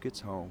 My wife gets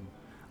home,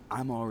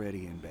 I'm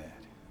already in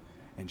bed.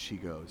 And she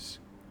goes,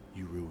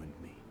 you ruined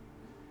me.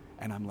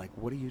 And I'm like,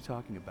 what are you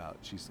talking about?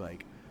 She's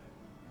like,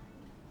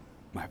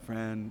 my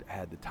friend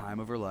had the time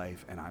of her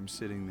life, and I'm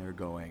sitting there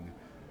going,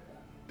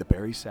 the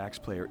Barry sax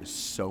player is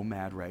so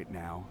mad right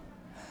now.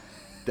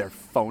 They're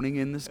phoning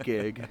in this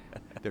gig.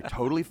 They're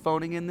totally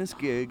phoning in this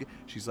gig.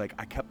 She's like,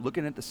 I kept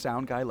looking at the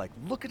sound guy like,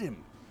 look at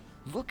him,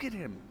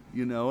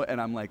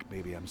 and I'm like,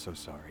 baby, I'm so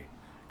sorry.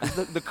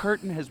 The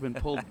curtain has been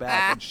pulled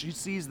back, and she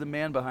sees the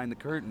man behind the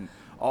curtain.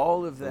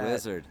 All of that. The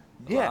Wizard.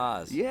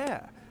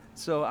 Yeah.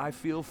 So I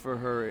feel for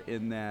her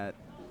in that,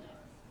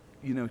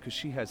 because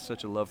she has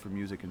such a love for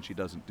music and she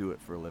doesn't do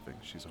it for a living.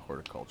 She's a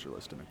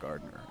horticulturalist and a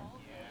gardener.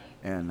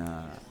 And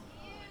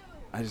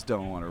I just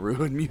don't want to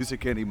ruin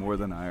music any more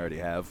than I already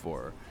have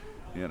for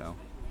her,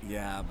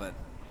 Yeah, but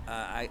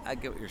I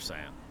get what you're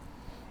saying.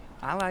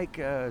 I like,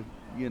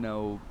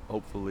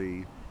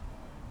 hopefully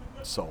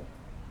soul,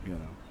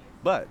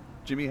 But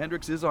Jimi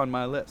Hendrix is on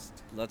my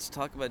list. Let's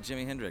talk about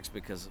Jimi Hendrix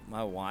because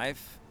my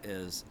wife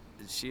has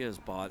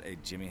bought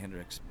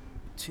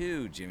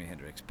two Jimi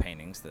Hendrix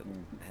paintings that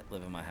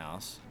live in my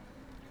house.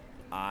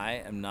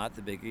 I am not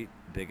the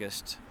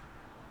biggest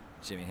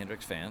Jimi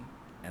Hendrix fan,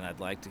 and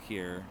I'd like to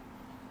hear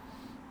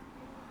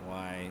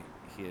why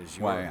he is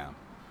your... Why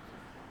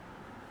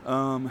I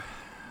am.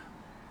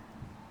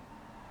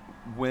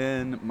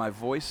 When my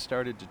voice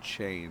started to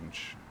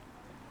change...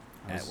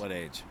 At what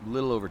age? A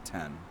little over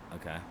 10.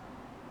 Okay.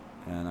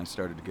 And I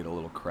started to get a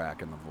little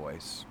crack in the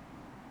voice.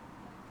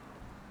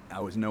 I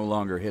was no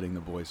longer hitting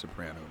the boy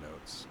soprano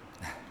notes.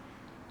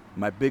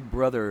 My big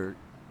brother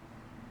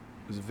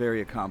was a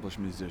very accomplished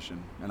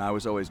musician, and I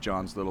was always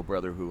John's little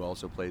brother who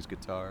also plays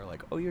guitar.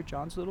 Like, oh, you're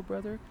John's little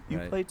brother? You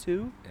Right. play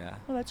too? Yeah.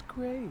 Oh, that's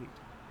great.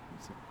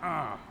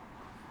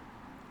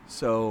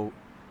 So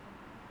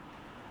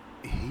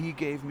he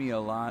gave me a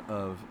lot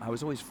of... I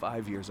was always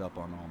 5 years up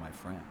on all my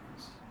friends.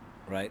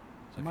 Right.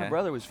 So my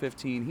brother was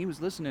 15. He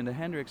was listening to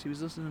Hendrix. He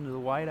was listening to the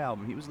White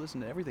Album. He was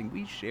listening to everything.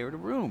 We shared a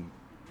room.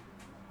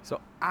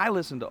 So I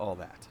listened to all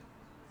that.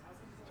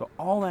 So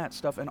all that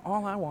stuff, and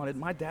all I wanted,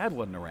 my dad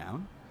wasn't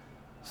around.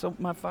 So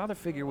my father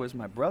figure was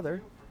my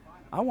brother.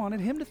 I wanted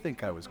him to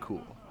think I was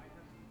cool.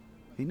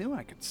 He knew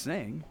I could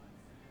sing.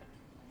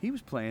 He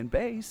was playing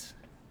bass.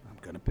 I'm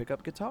going to pick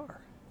up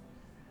guitar.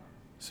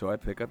 So I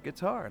pick up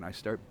guitar, and I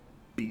start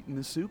beating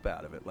the soup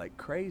out of it like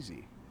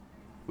crazy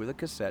with a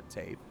cassette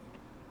tape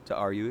to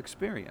Are You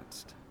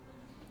Experienced?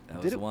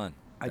 That was the one.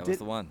 That was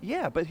the one.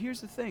 Yeah, but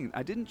here's the thing.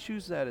 I didn't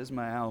choose that as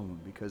my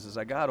album because as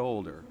I got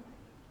older,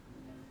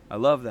 I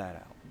love that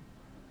album.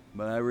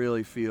 But I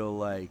really feel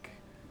like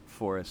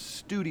for a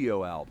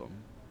studio album,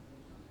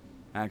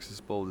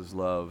 Axis Bold as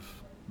Love,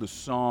 the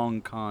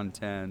song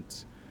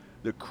content,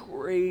 the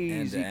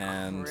crazy,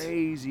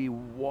 crazy,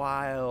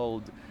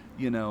 wild,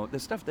 the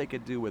stuff they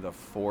could do with a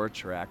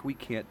 4-track, we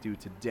can't do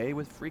today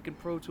with freaking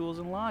Pro Tools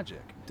and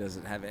Logic. Does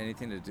it have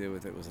anything to do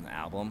with it was an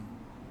album?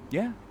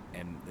 Yeah.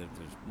 And there's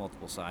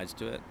multiple sides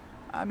to it?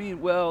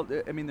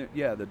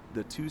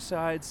 The two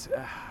sides,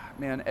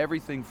 man,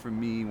 everything for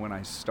me when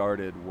I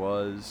started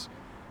was,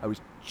 I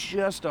was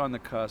just on the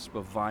cusp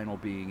of vinyl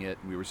being it,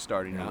 and we were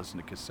starting to listen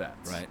to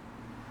cassettes. Right.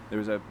 There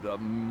was a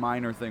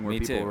minor thing where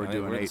people were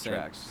doing 8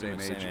 tracks,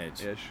 same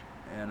age-ish.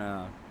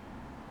 And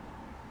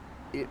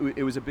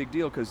it was a big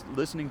deal because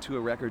listening to a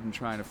record and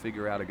trying to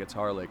figure out a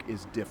guitar lick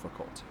is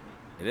difficult.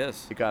 It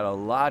is. It got a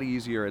lot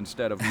easier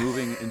instead of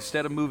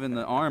moving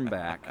the arm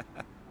back.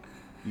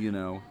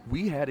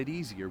 We had it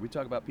easier. We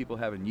talk about people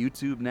having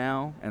YouTube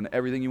now, and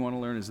everything you want to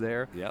learn is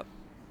there. Yep.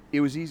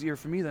 it was easier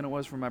for me than it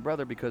was for my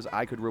brother because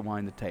I could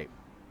rewind the tape.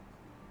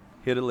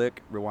 Hit a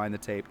lick, rewind the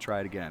tape,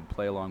 try it again,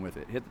 play along with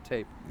it. Hit the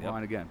tape,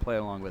 rewind again, play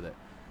along with it.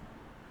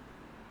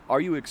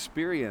 Are You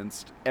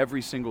Experienced?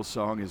 Every single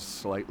song is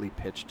slightly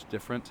pitched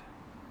different.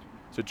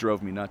 So it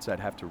drove me nuts. I'd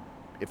have to,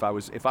 if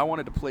I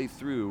wanted to play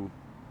through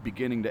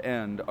beginning to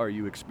end, Are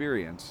You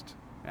Experienced?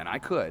 And I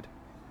could,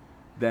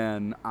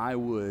 then I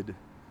would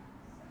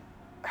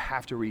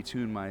have to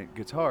retune my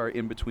guitar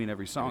in between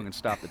every song and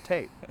stop the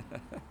tape.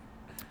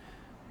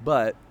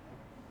 But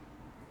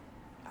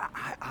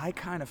I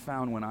kind of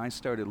found when I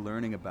started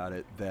learning about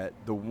it that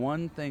the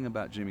one thing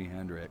about Jimi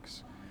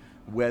Hendrix,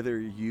 whether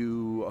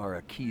you are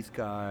a Keith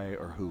guy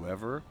or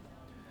whoever,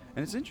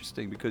 and it's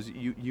interesting because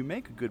you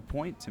make a good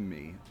point to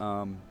me.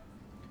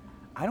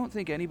 I don't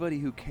think anybody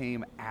who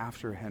came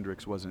after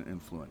Hendrix wasn't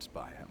influenced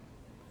by him,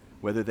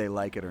 whether they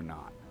like it or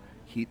not.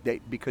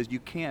 Because you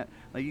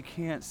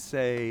can't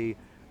say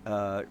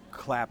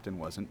Clapton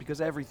wasn't,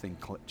 because everything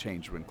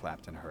changed when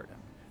Clapton heard him.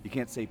 You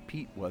can't say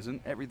Pete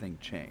wasn't. Everything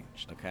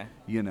changed. Okay.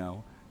 You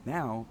know.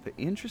 Now, the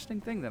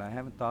interesting thing that I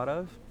haven't thought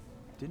of,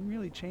 didn't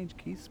really change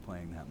Keith's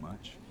playing that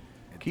much.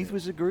 Keith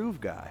was a groove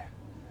guy.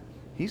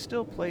 He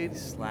still played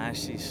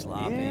slashy,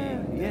 sloppy.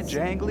 Yeah,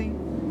 jangly.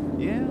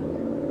 Yeah,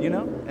 you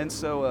know. And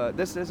so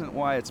this isn't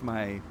why it's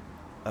my,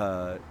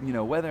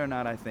 whether or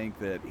not I think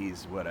that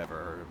he's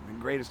whatever, the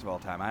greatest of all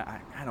time.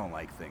 I don't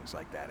like things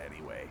like that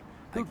anyway.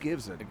 Who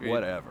gives a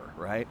whatever,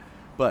 right?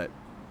 But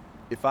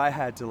if I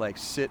had to like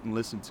sit and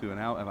listen to an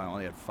album, if I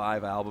only had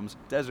 5 albums,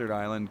 Desert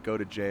Island, Go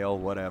to Jail,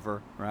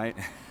 whatever, right?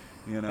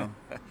 You know,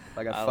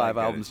 I got 5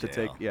 albums to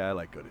take. Yeah, I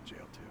like Go to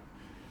Jail too.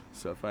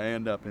 So if I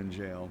end up in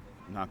jail,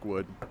 knock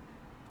wood,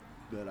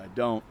 that I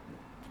don't.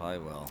 Probably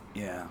will.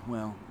 Yeah,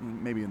 well,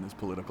 maybe in this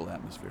political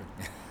atmosphere.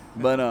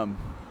 But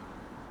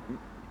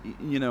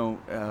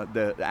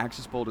the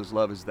Axis Bold as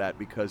Love is that,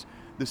 because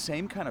the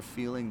same kind of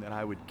feeling that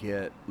I would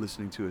get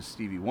listening to a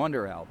Stevie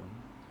Wonder album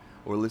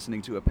or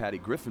listening to a Patty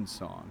Griffin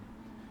song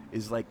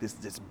is like this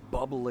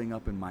bubbling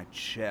up in my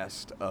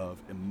chest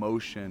of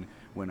emotion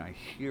when I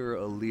hear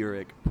a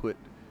lyric put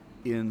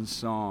in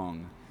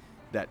song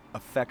that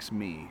affects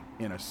me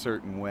in a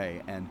certain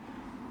way. And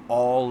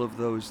all of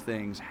those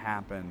things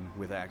happen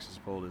with Axis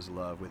Bold as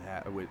Love, with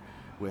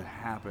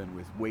happen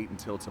with Wait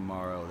Until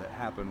Tomorrow, that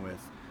happen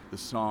with the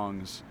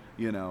songs,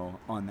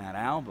 on that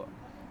album.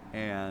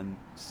 And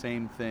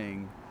same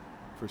thing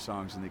for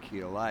Songs in the Key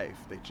of Life.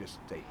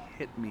 They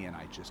hit me, and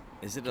I just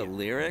is it a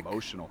lyric?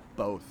 Emotional,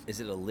 both. Is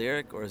it a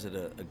lyric, or is it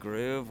a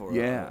groove, or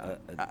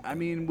I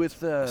mean,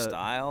 with a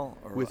style,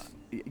 or with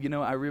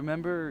I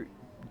remember,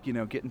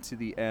 getting to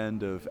the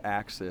end of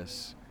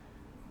Axis,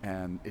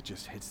 and it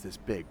just hits this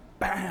big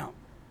bam.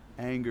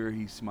 Anger,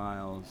 he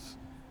smiles,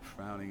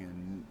 frowning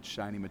in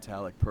shiny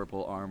metallic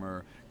purple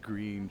armor.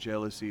 Green,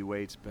 jealousy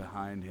waits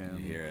behind him.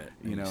 You hear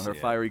it. Her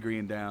fiery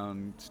green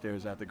down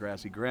stares at the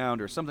grassy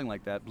ground, or something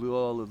like that. Blue,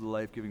 all of the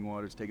life-giving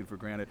waters taken for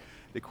granted.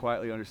 They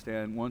quietly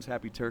understand. Once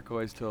happy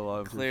turquoise till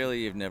love.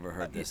 Clearly, you've never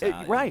heard this.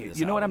 Right.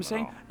 You know what I'm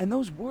saying? And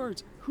those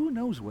words, who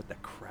knows what the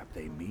crap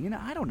they mean?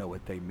 I don't know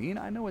what they mean.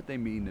 I know what they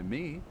mean to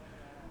me.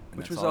 And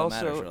which was all also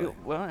that matters,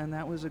 really. and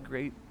that was a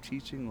great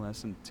teaching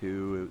lesson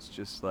too. It was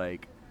just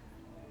like,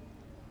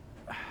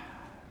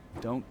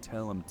 don't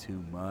tell them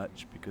too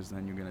much, because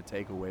then you're going to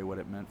take away what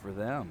it meant for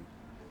them.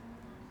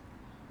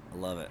 I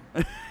love it.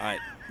 All right,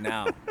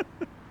 now,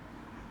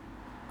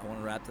 I want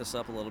to wrap this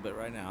up a little bit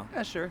right now.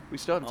 Yeah, sure. We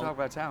still haven't talked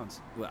about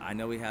towns. Well, I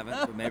know we haven't,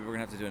 but maybe we're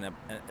going to have to do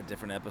a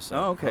different episode.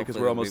 Oh, okay, because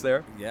we're almost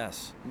there?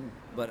 Yes.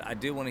 But I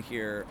do want to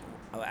hear,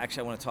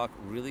 actually, I want to talk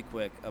really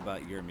quick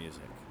about your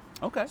music.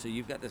 Okay. So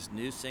you've got this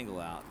new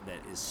single out that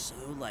is so,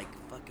 like,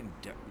 fucking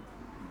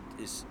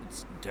it's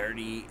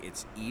dirty,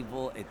 it's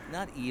evil. It's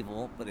not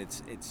evil, but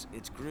it's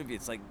groovy.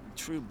 It's like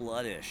True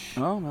Blood-ish.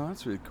 Oh, no,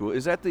 that's really cool.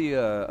 Is that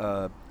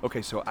the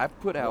okay, so I've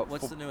put out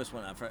what's the newest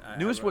one?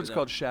 Newest one's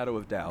called Shadow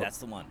of Doubt. That's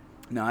the one.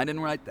 No, I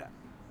didn't write that.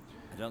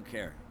 I don't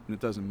care. And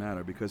it doesn't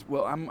matter, because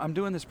I'm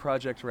doing this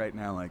project right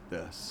now like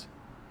this.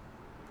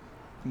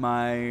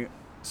 My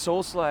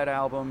Soul Slide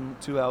album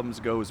 2 albums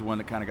ago was the one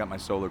that kind of got my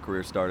solo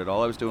career started.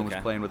 All I was doing was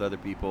playing with other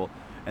people,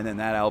 and then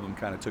that album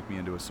kind of took me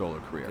into a solo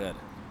career. Good.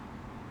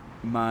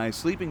 My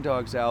Sleeping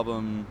Dogs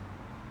album,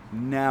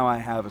 now I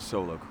have a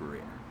solo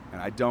career,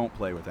 and I don't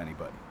play with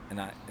anybody.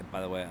 And by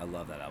the way, I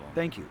love that album.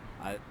 Thank you.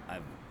 I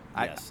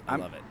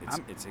love it.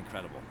 It's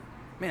incredible.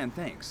 Man,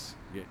 thanks.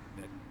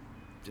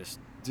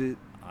 Just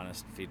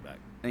honest feedback.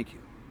 Thank you.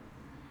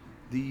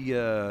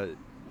 The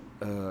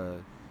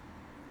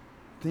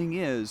thing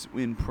is,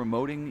 in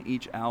promoting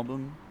each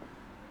album,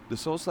 the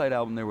Soul Slide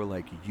album, they were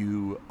like,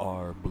 "You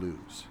are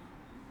blues.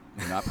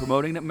 You're not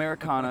promoting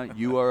Americana.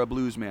 You are a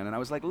blues man." And I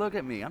was like, look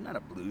at me. I'm not a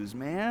blues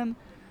man.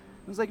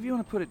 I was like, if you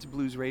want to put it to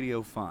blues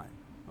radio, fine.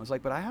 I was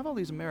like, but I have all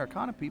these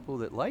Americana people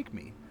that like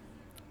me.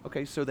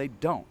 Okay, so they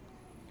don't.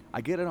 I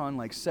get it on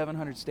like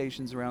 700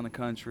 stations around the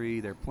country.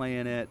 They're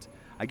playing it.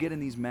 I get in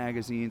these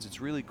magazines.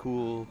 It's really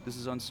cool. This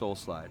is on Soul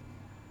Slide.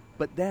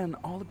 But then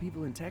all the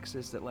people in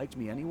Texas that liked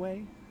me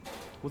anyway,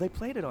 well, they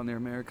played it on their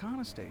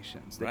Americana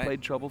stations. They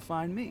played Trouble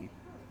Find Me.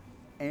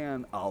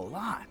 and a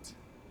lot.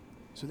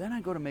 So then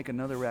I go to make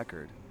another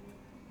record,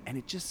 and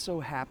it just so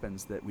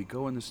happens that we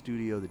go in the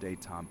studio the day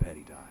Tom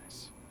Petty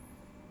dies.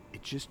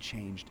 It just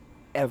changed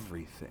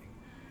everything.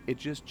 It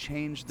just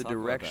changed the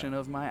direction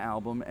of my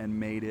album and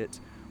made it,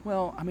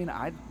 well, I mean,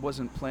 I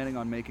wasn't planning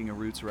on making a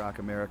roots rock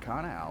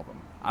Americana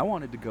album. I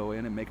wanted to go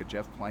in and make a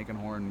Jeff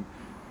Blankenhorn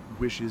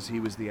wishes he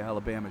was the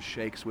Alabama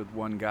Shakes with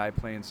one guy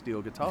playing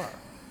steel guitar.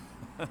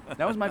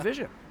 That was my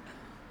vision.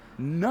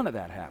 None of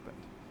that happened.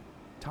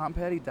 Tom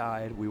Petty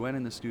died. We went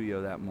in the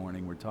studio that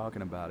morning. We're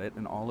talking about it,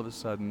 and all of a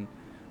sudden,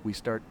 we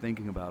start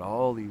thinking about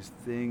all these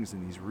things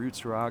and these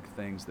roots rock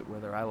things that,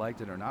 whether I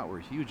liked it or not, were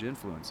huge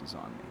influences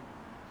on me.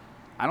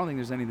 I don't think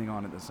there's anything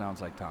on it that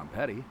sounds like Tom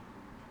Petty,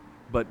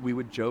 but we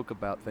would joke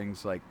about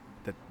things like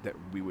that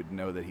we would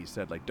know that he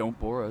said, like, don't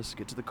bore us,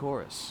 get to the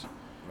chorus.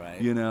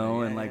 Right. You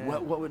know, and like,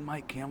 what would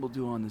Mike Campbell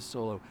do on this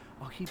solo?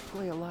 Oh, he'd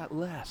play a lot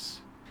less.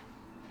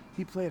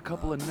 He'd play a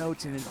couple of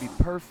notes and it'd be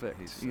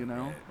perfect, so you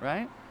know, great.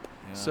 right?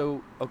 Yeah.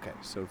 So, okay,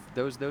 so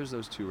those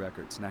two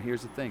records. Now,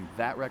 here's the thing.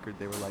 That record,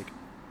 they were like,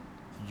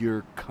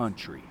 your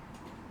country.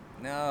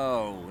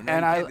 No, you and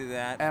can't do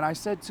that. And I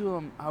said to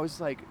him, I was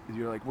like, we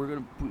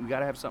got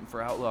to have something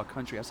for Outlaw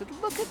Country. I said,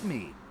 look at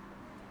me.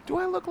 Do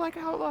I look like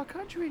Outlaw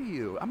Country to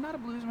you? I'm not a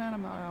blues man.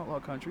 I'm not Outlaw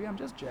Country. I'm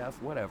just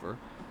Jeff, whatever,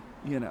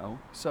 you know.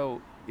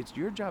 So it's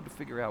your job to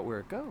figure out where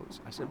it goes.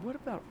 I said, what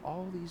about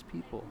all these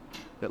people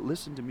that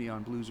listen to me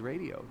on blues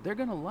radio? They're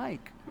going to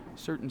like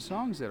certain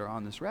songs that are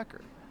on this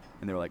record.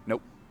 And they were like,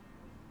 nope.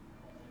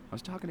 I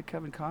was talking to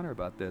Kevin Connor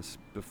about this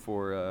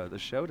before the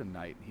show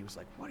tonight. And he was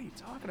like, what are you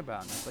talking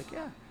about? And I was like,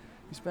 yeah,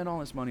 you spend all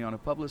this money on a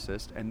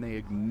publicist and they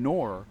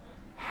ignore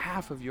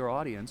half of your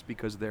audience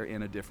because they're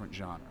in a different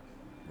genre.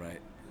 Right.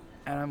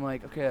 And I'm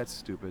like, okay, that's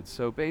stupid.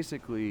 So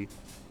basically,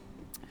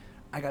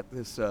 I got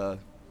this, I've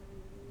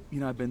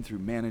been through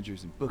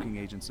managers and booking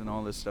agents and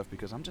all this stuff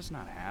because I'm just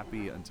not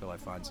happy until I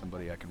find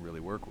somebody I can really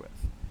work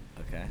with.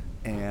 Okay.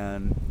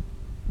 And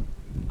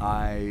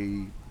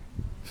I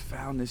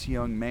found this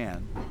young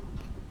man,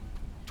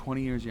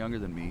 20 years younger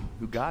than me,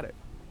 who got it.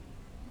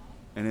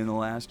 And in the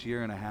last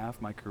year and a half,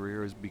 my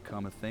career has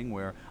become a thing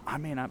where I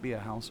may not be a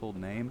household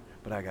name,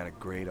 but I got a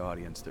great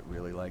audience that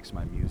really likes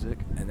my music.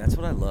 And that's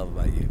what I love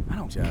about you. I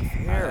don't Jeff.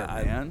 care,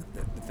 man.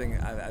 The thing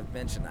I've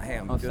mentioned, hey,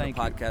 I'm doing a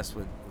podcast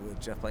with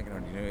Jeff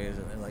Blankenhorn. You know who he is?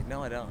 And they're like,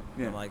 no, I don't.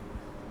 Yeah. And I'm like,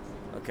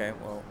 okay,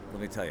 well, let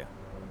me tell you.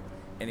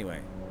 Anyway,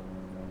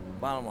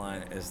 bottom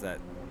line is that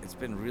it's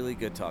been really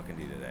good talking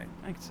to you today.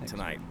 Thanks.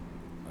 Tonight,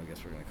 I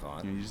guess we're going to call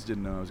it. You just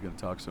didn't know I was going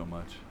to talk so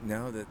much.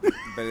 No,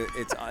 but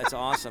it's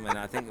awesome, and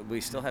I think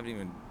we still haven't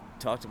even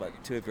talked about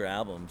 2 of your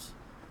albums.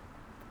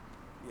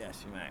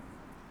 Yes, you may.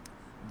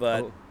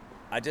 But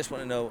I just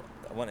want to know,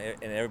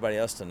 and everybody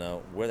else to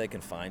know where they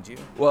can find you.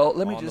 Well,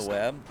 let me on just. the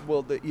web.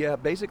 Well,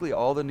 basically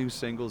all the new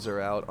singles are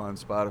out on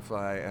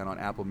Spotify and on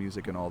Apple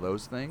Music and all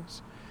those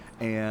things.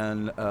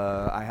 And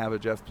I have a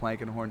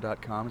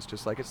JeffBlankenhorn.com. It's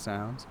just like it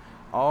sounds.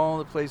 All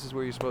the places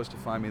where you're supposed to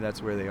find me,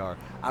 that's where they are.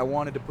 I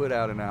wanted to put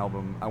out an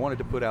album. I wanted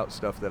to put out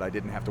stuff that I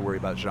didn't have to worry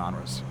about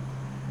genres.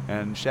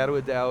 And Shadow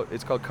of Doubt,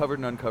 it's called Covered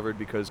and Uncovered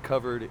because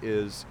covered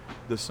is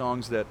the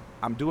songs that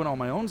I'm doing all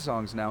my own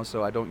songs now,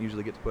 so I don't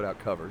usually get to put out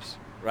covers.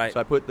 Right. So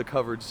I put the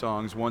covered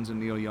songs. One's a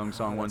Neil Young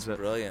song. That's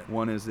brilliant.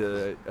 One is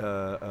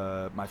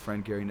my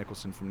friend Gary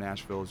Nicholson from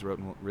Nashville has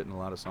written a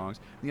lot of songs.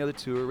 And the other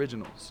 2 are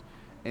originals.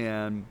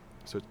 And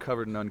so it's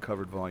Covered and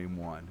Uncovered Volume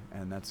 1.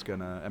 And that's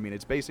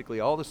it's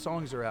basically all the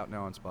songs are out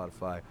now on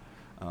Spotify,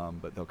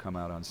 but they'll come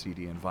out on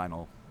CD and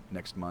vinyl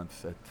next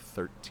month at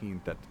the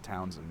 13th at the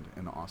Townsend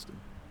in Austin.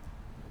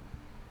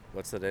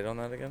 What's the date on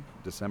that again?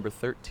 December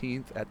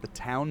 13th at the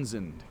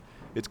Townsend.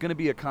 It's going to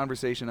be a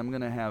conversation. I'm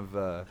going to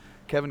have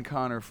Kevin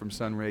Connor from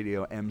Sun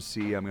Radio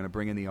MC. I'm going to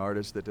bring in the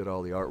artist that did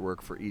all the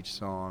artwork for each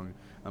song.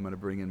 I'm going to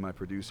bring in my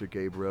producer,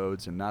 Gabe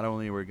Rhodes. And not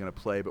only are we going to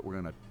play, but we're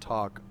going to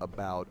talk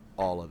about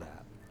all of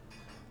that.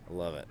 I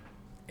love it.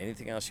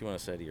 Anything else you want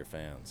to say to your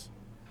fans?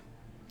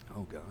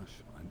 Oh, gosh.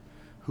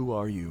 Who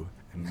are you?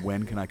 And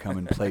when can I come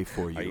and play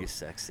for you? Are you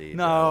sexy?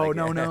 No.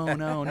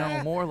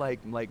 More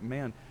like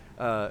man.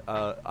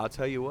 I'll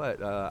tell you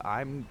what.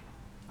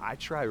 I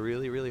try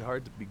really, really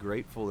hard to be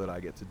grateful that I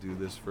get to do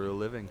this for a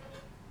living.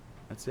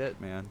 That's it,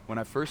 man. When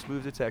I first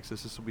moved to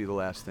Texas, this will be the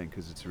last thing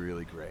because it's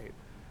really great.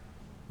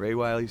 Ray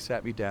Wiley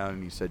sat me down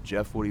and he said,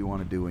 Jeff, what do you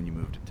want to do when you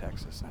move to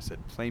Texas? And I said,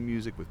 play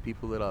music with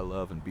people that I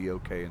love and be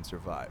okay and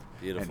survive.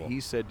 Beautiful. And he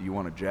said, do you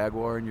want a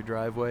Jaguar in your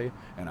driveway?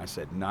 And I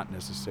said, not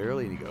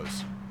necessarily. And he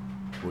goes,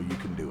 well, you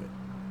can do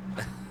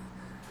it.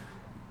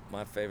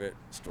 My favorite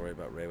story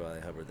about Ray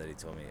Wiley Hubbard that he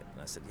told me,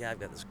 and I said, yeah, I've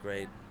got this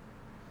great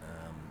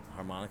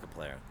harmonica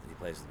player that he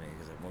plays with me.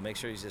 He said, well, make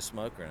sure he's a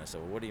smoker. And I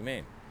said, well, what do you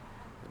mean?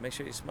 He said, make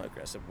sure he's a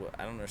smoker. I said, well,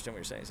 I don't understand what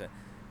you're saying. He said,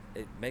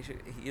 make sure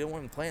you don't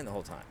want him playing the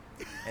whole time.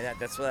 And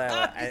that's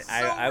what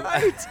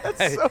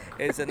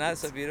It's not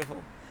so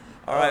beautiful.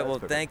 All right, well,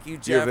 thank you,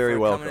 Jeff, for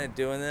coming and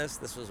doing this.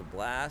 This was a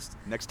blast.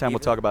 Next time we'll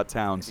talk about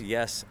Towns.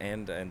 Yes,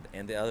 and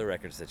the other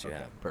records that you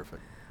have.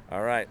 Perfect.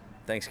 All right,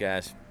 thanks,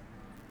 guys.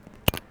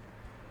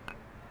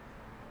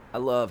 I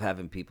love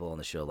having people on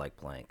the show like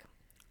Blank.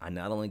 I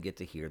not only get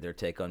to hear their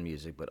take on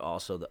music, but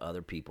also the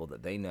other people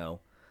that they know,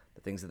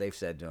 the things that they've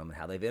said to them, and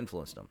how they've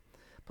influenced them.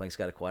 Plank's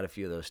got quite a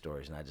few of those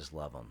stories, and I just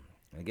love them.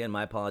 And again,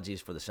 my apologies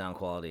for the sound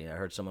quality. I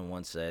heard someone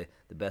once say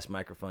the best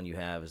microphone you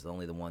have is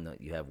only the one that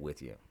you have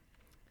with you.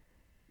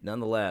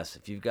 Nonetheless,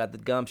 if you've got the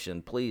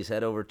gumption, please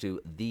head over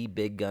to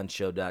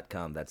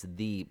thebiggunshow.com. That's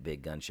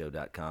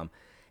thebiggunshow.com.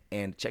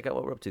 And check out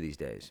what we're up to these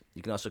days.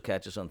 You can also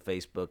catch us on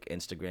Facebook,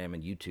 Instagram,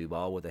 and YouTube,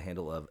 all with the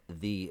handle of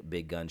The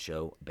Big Gun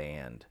Show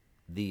Band.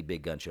 The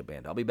Big Gun Show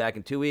Band. I'll be back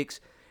in 2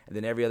 weeks, and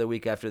then every other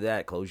week after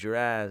that, close your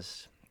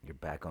eyes. You're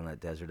back on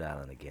that desert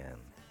island again.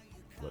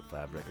 What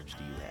 5 records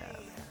do you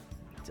have?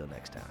 Until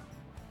next time.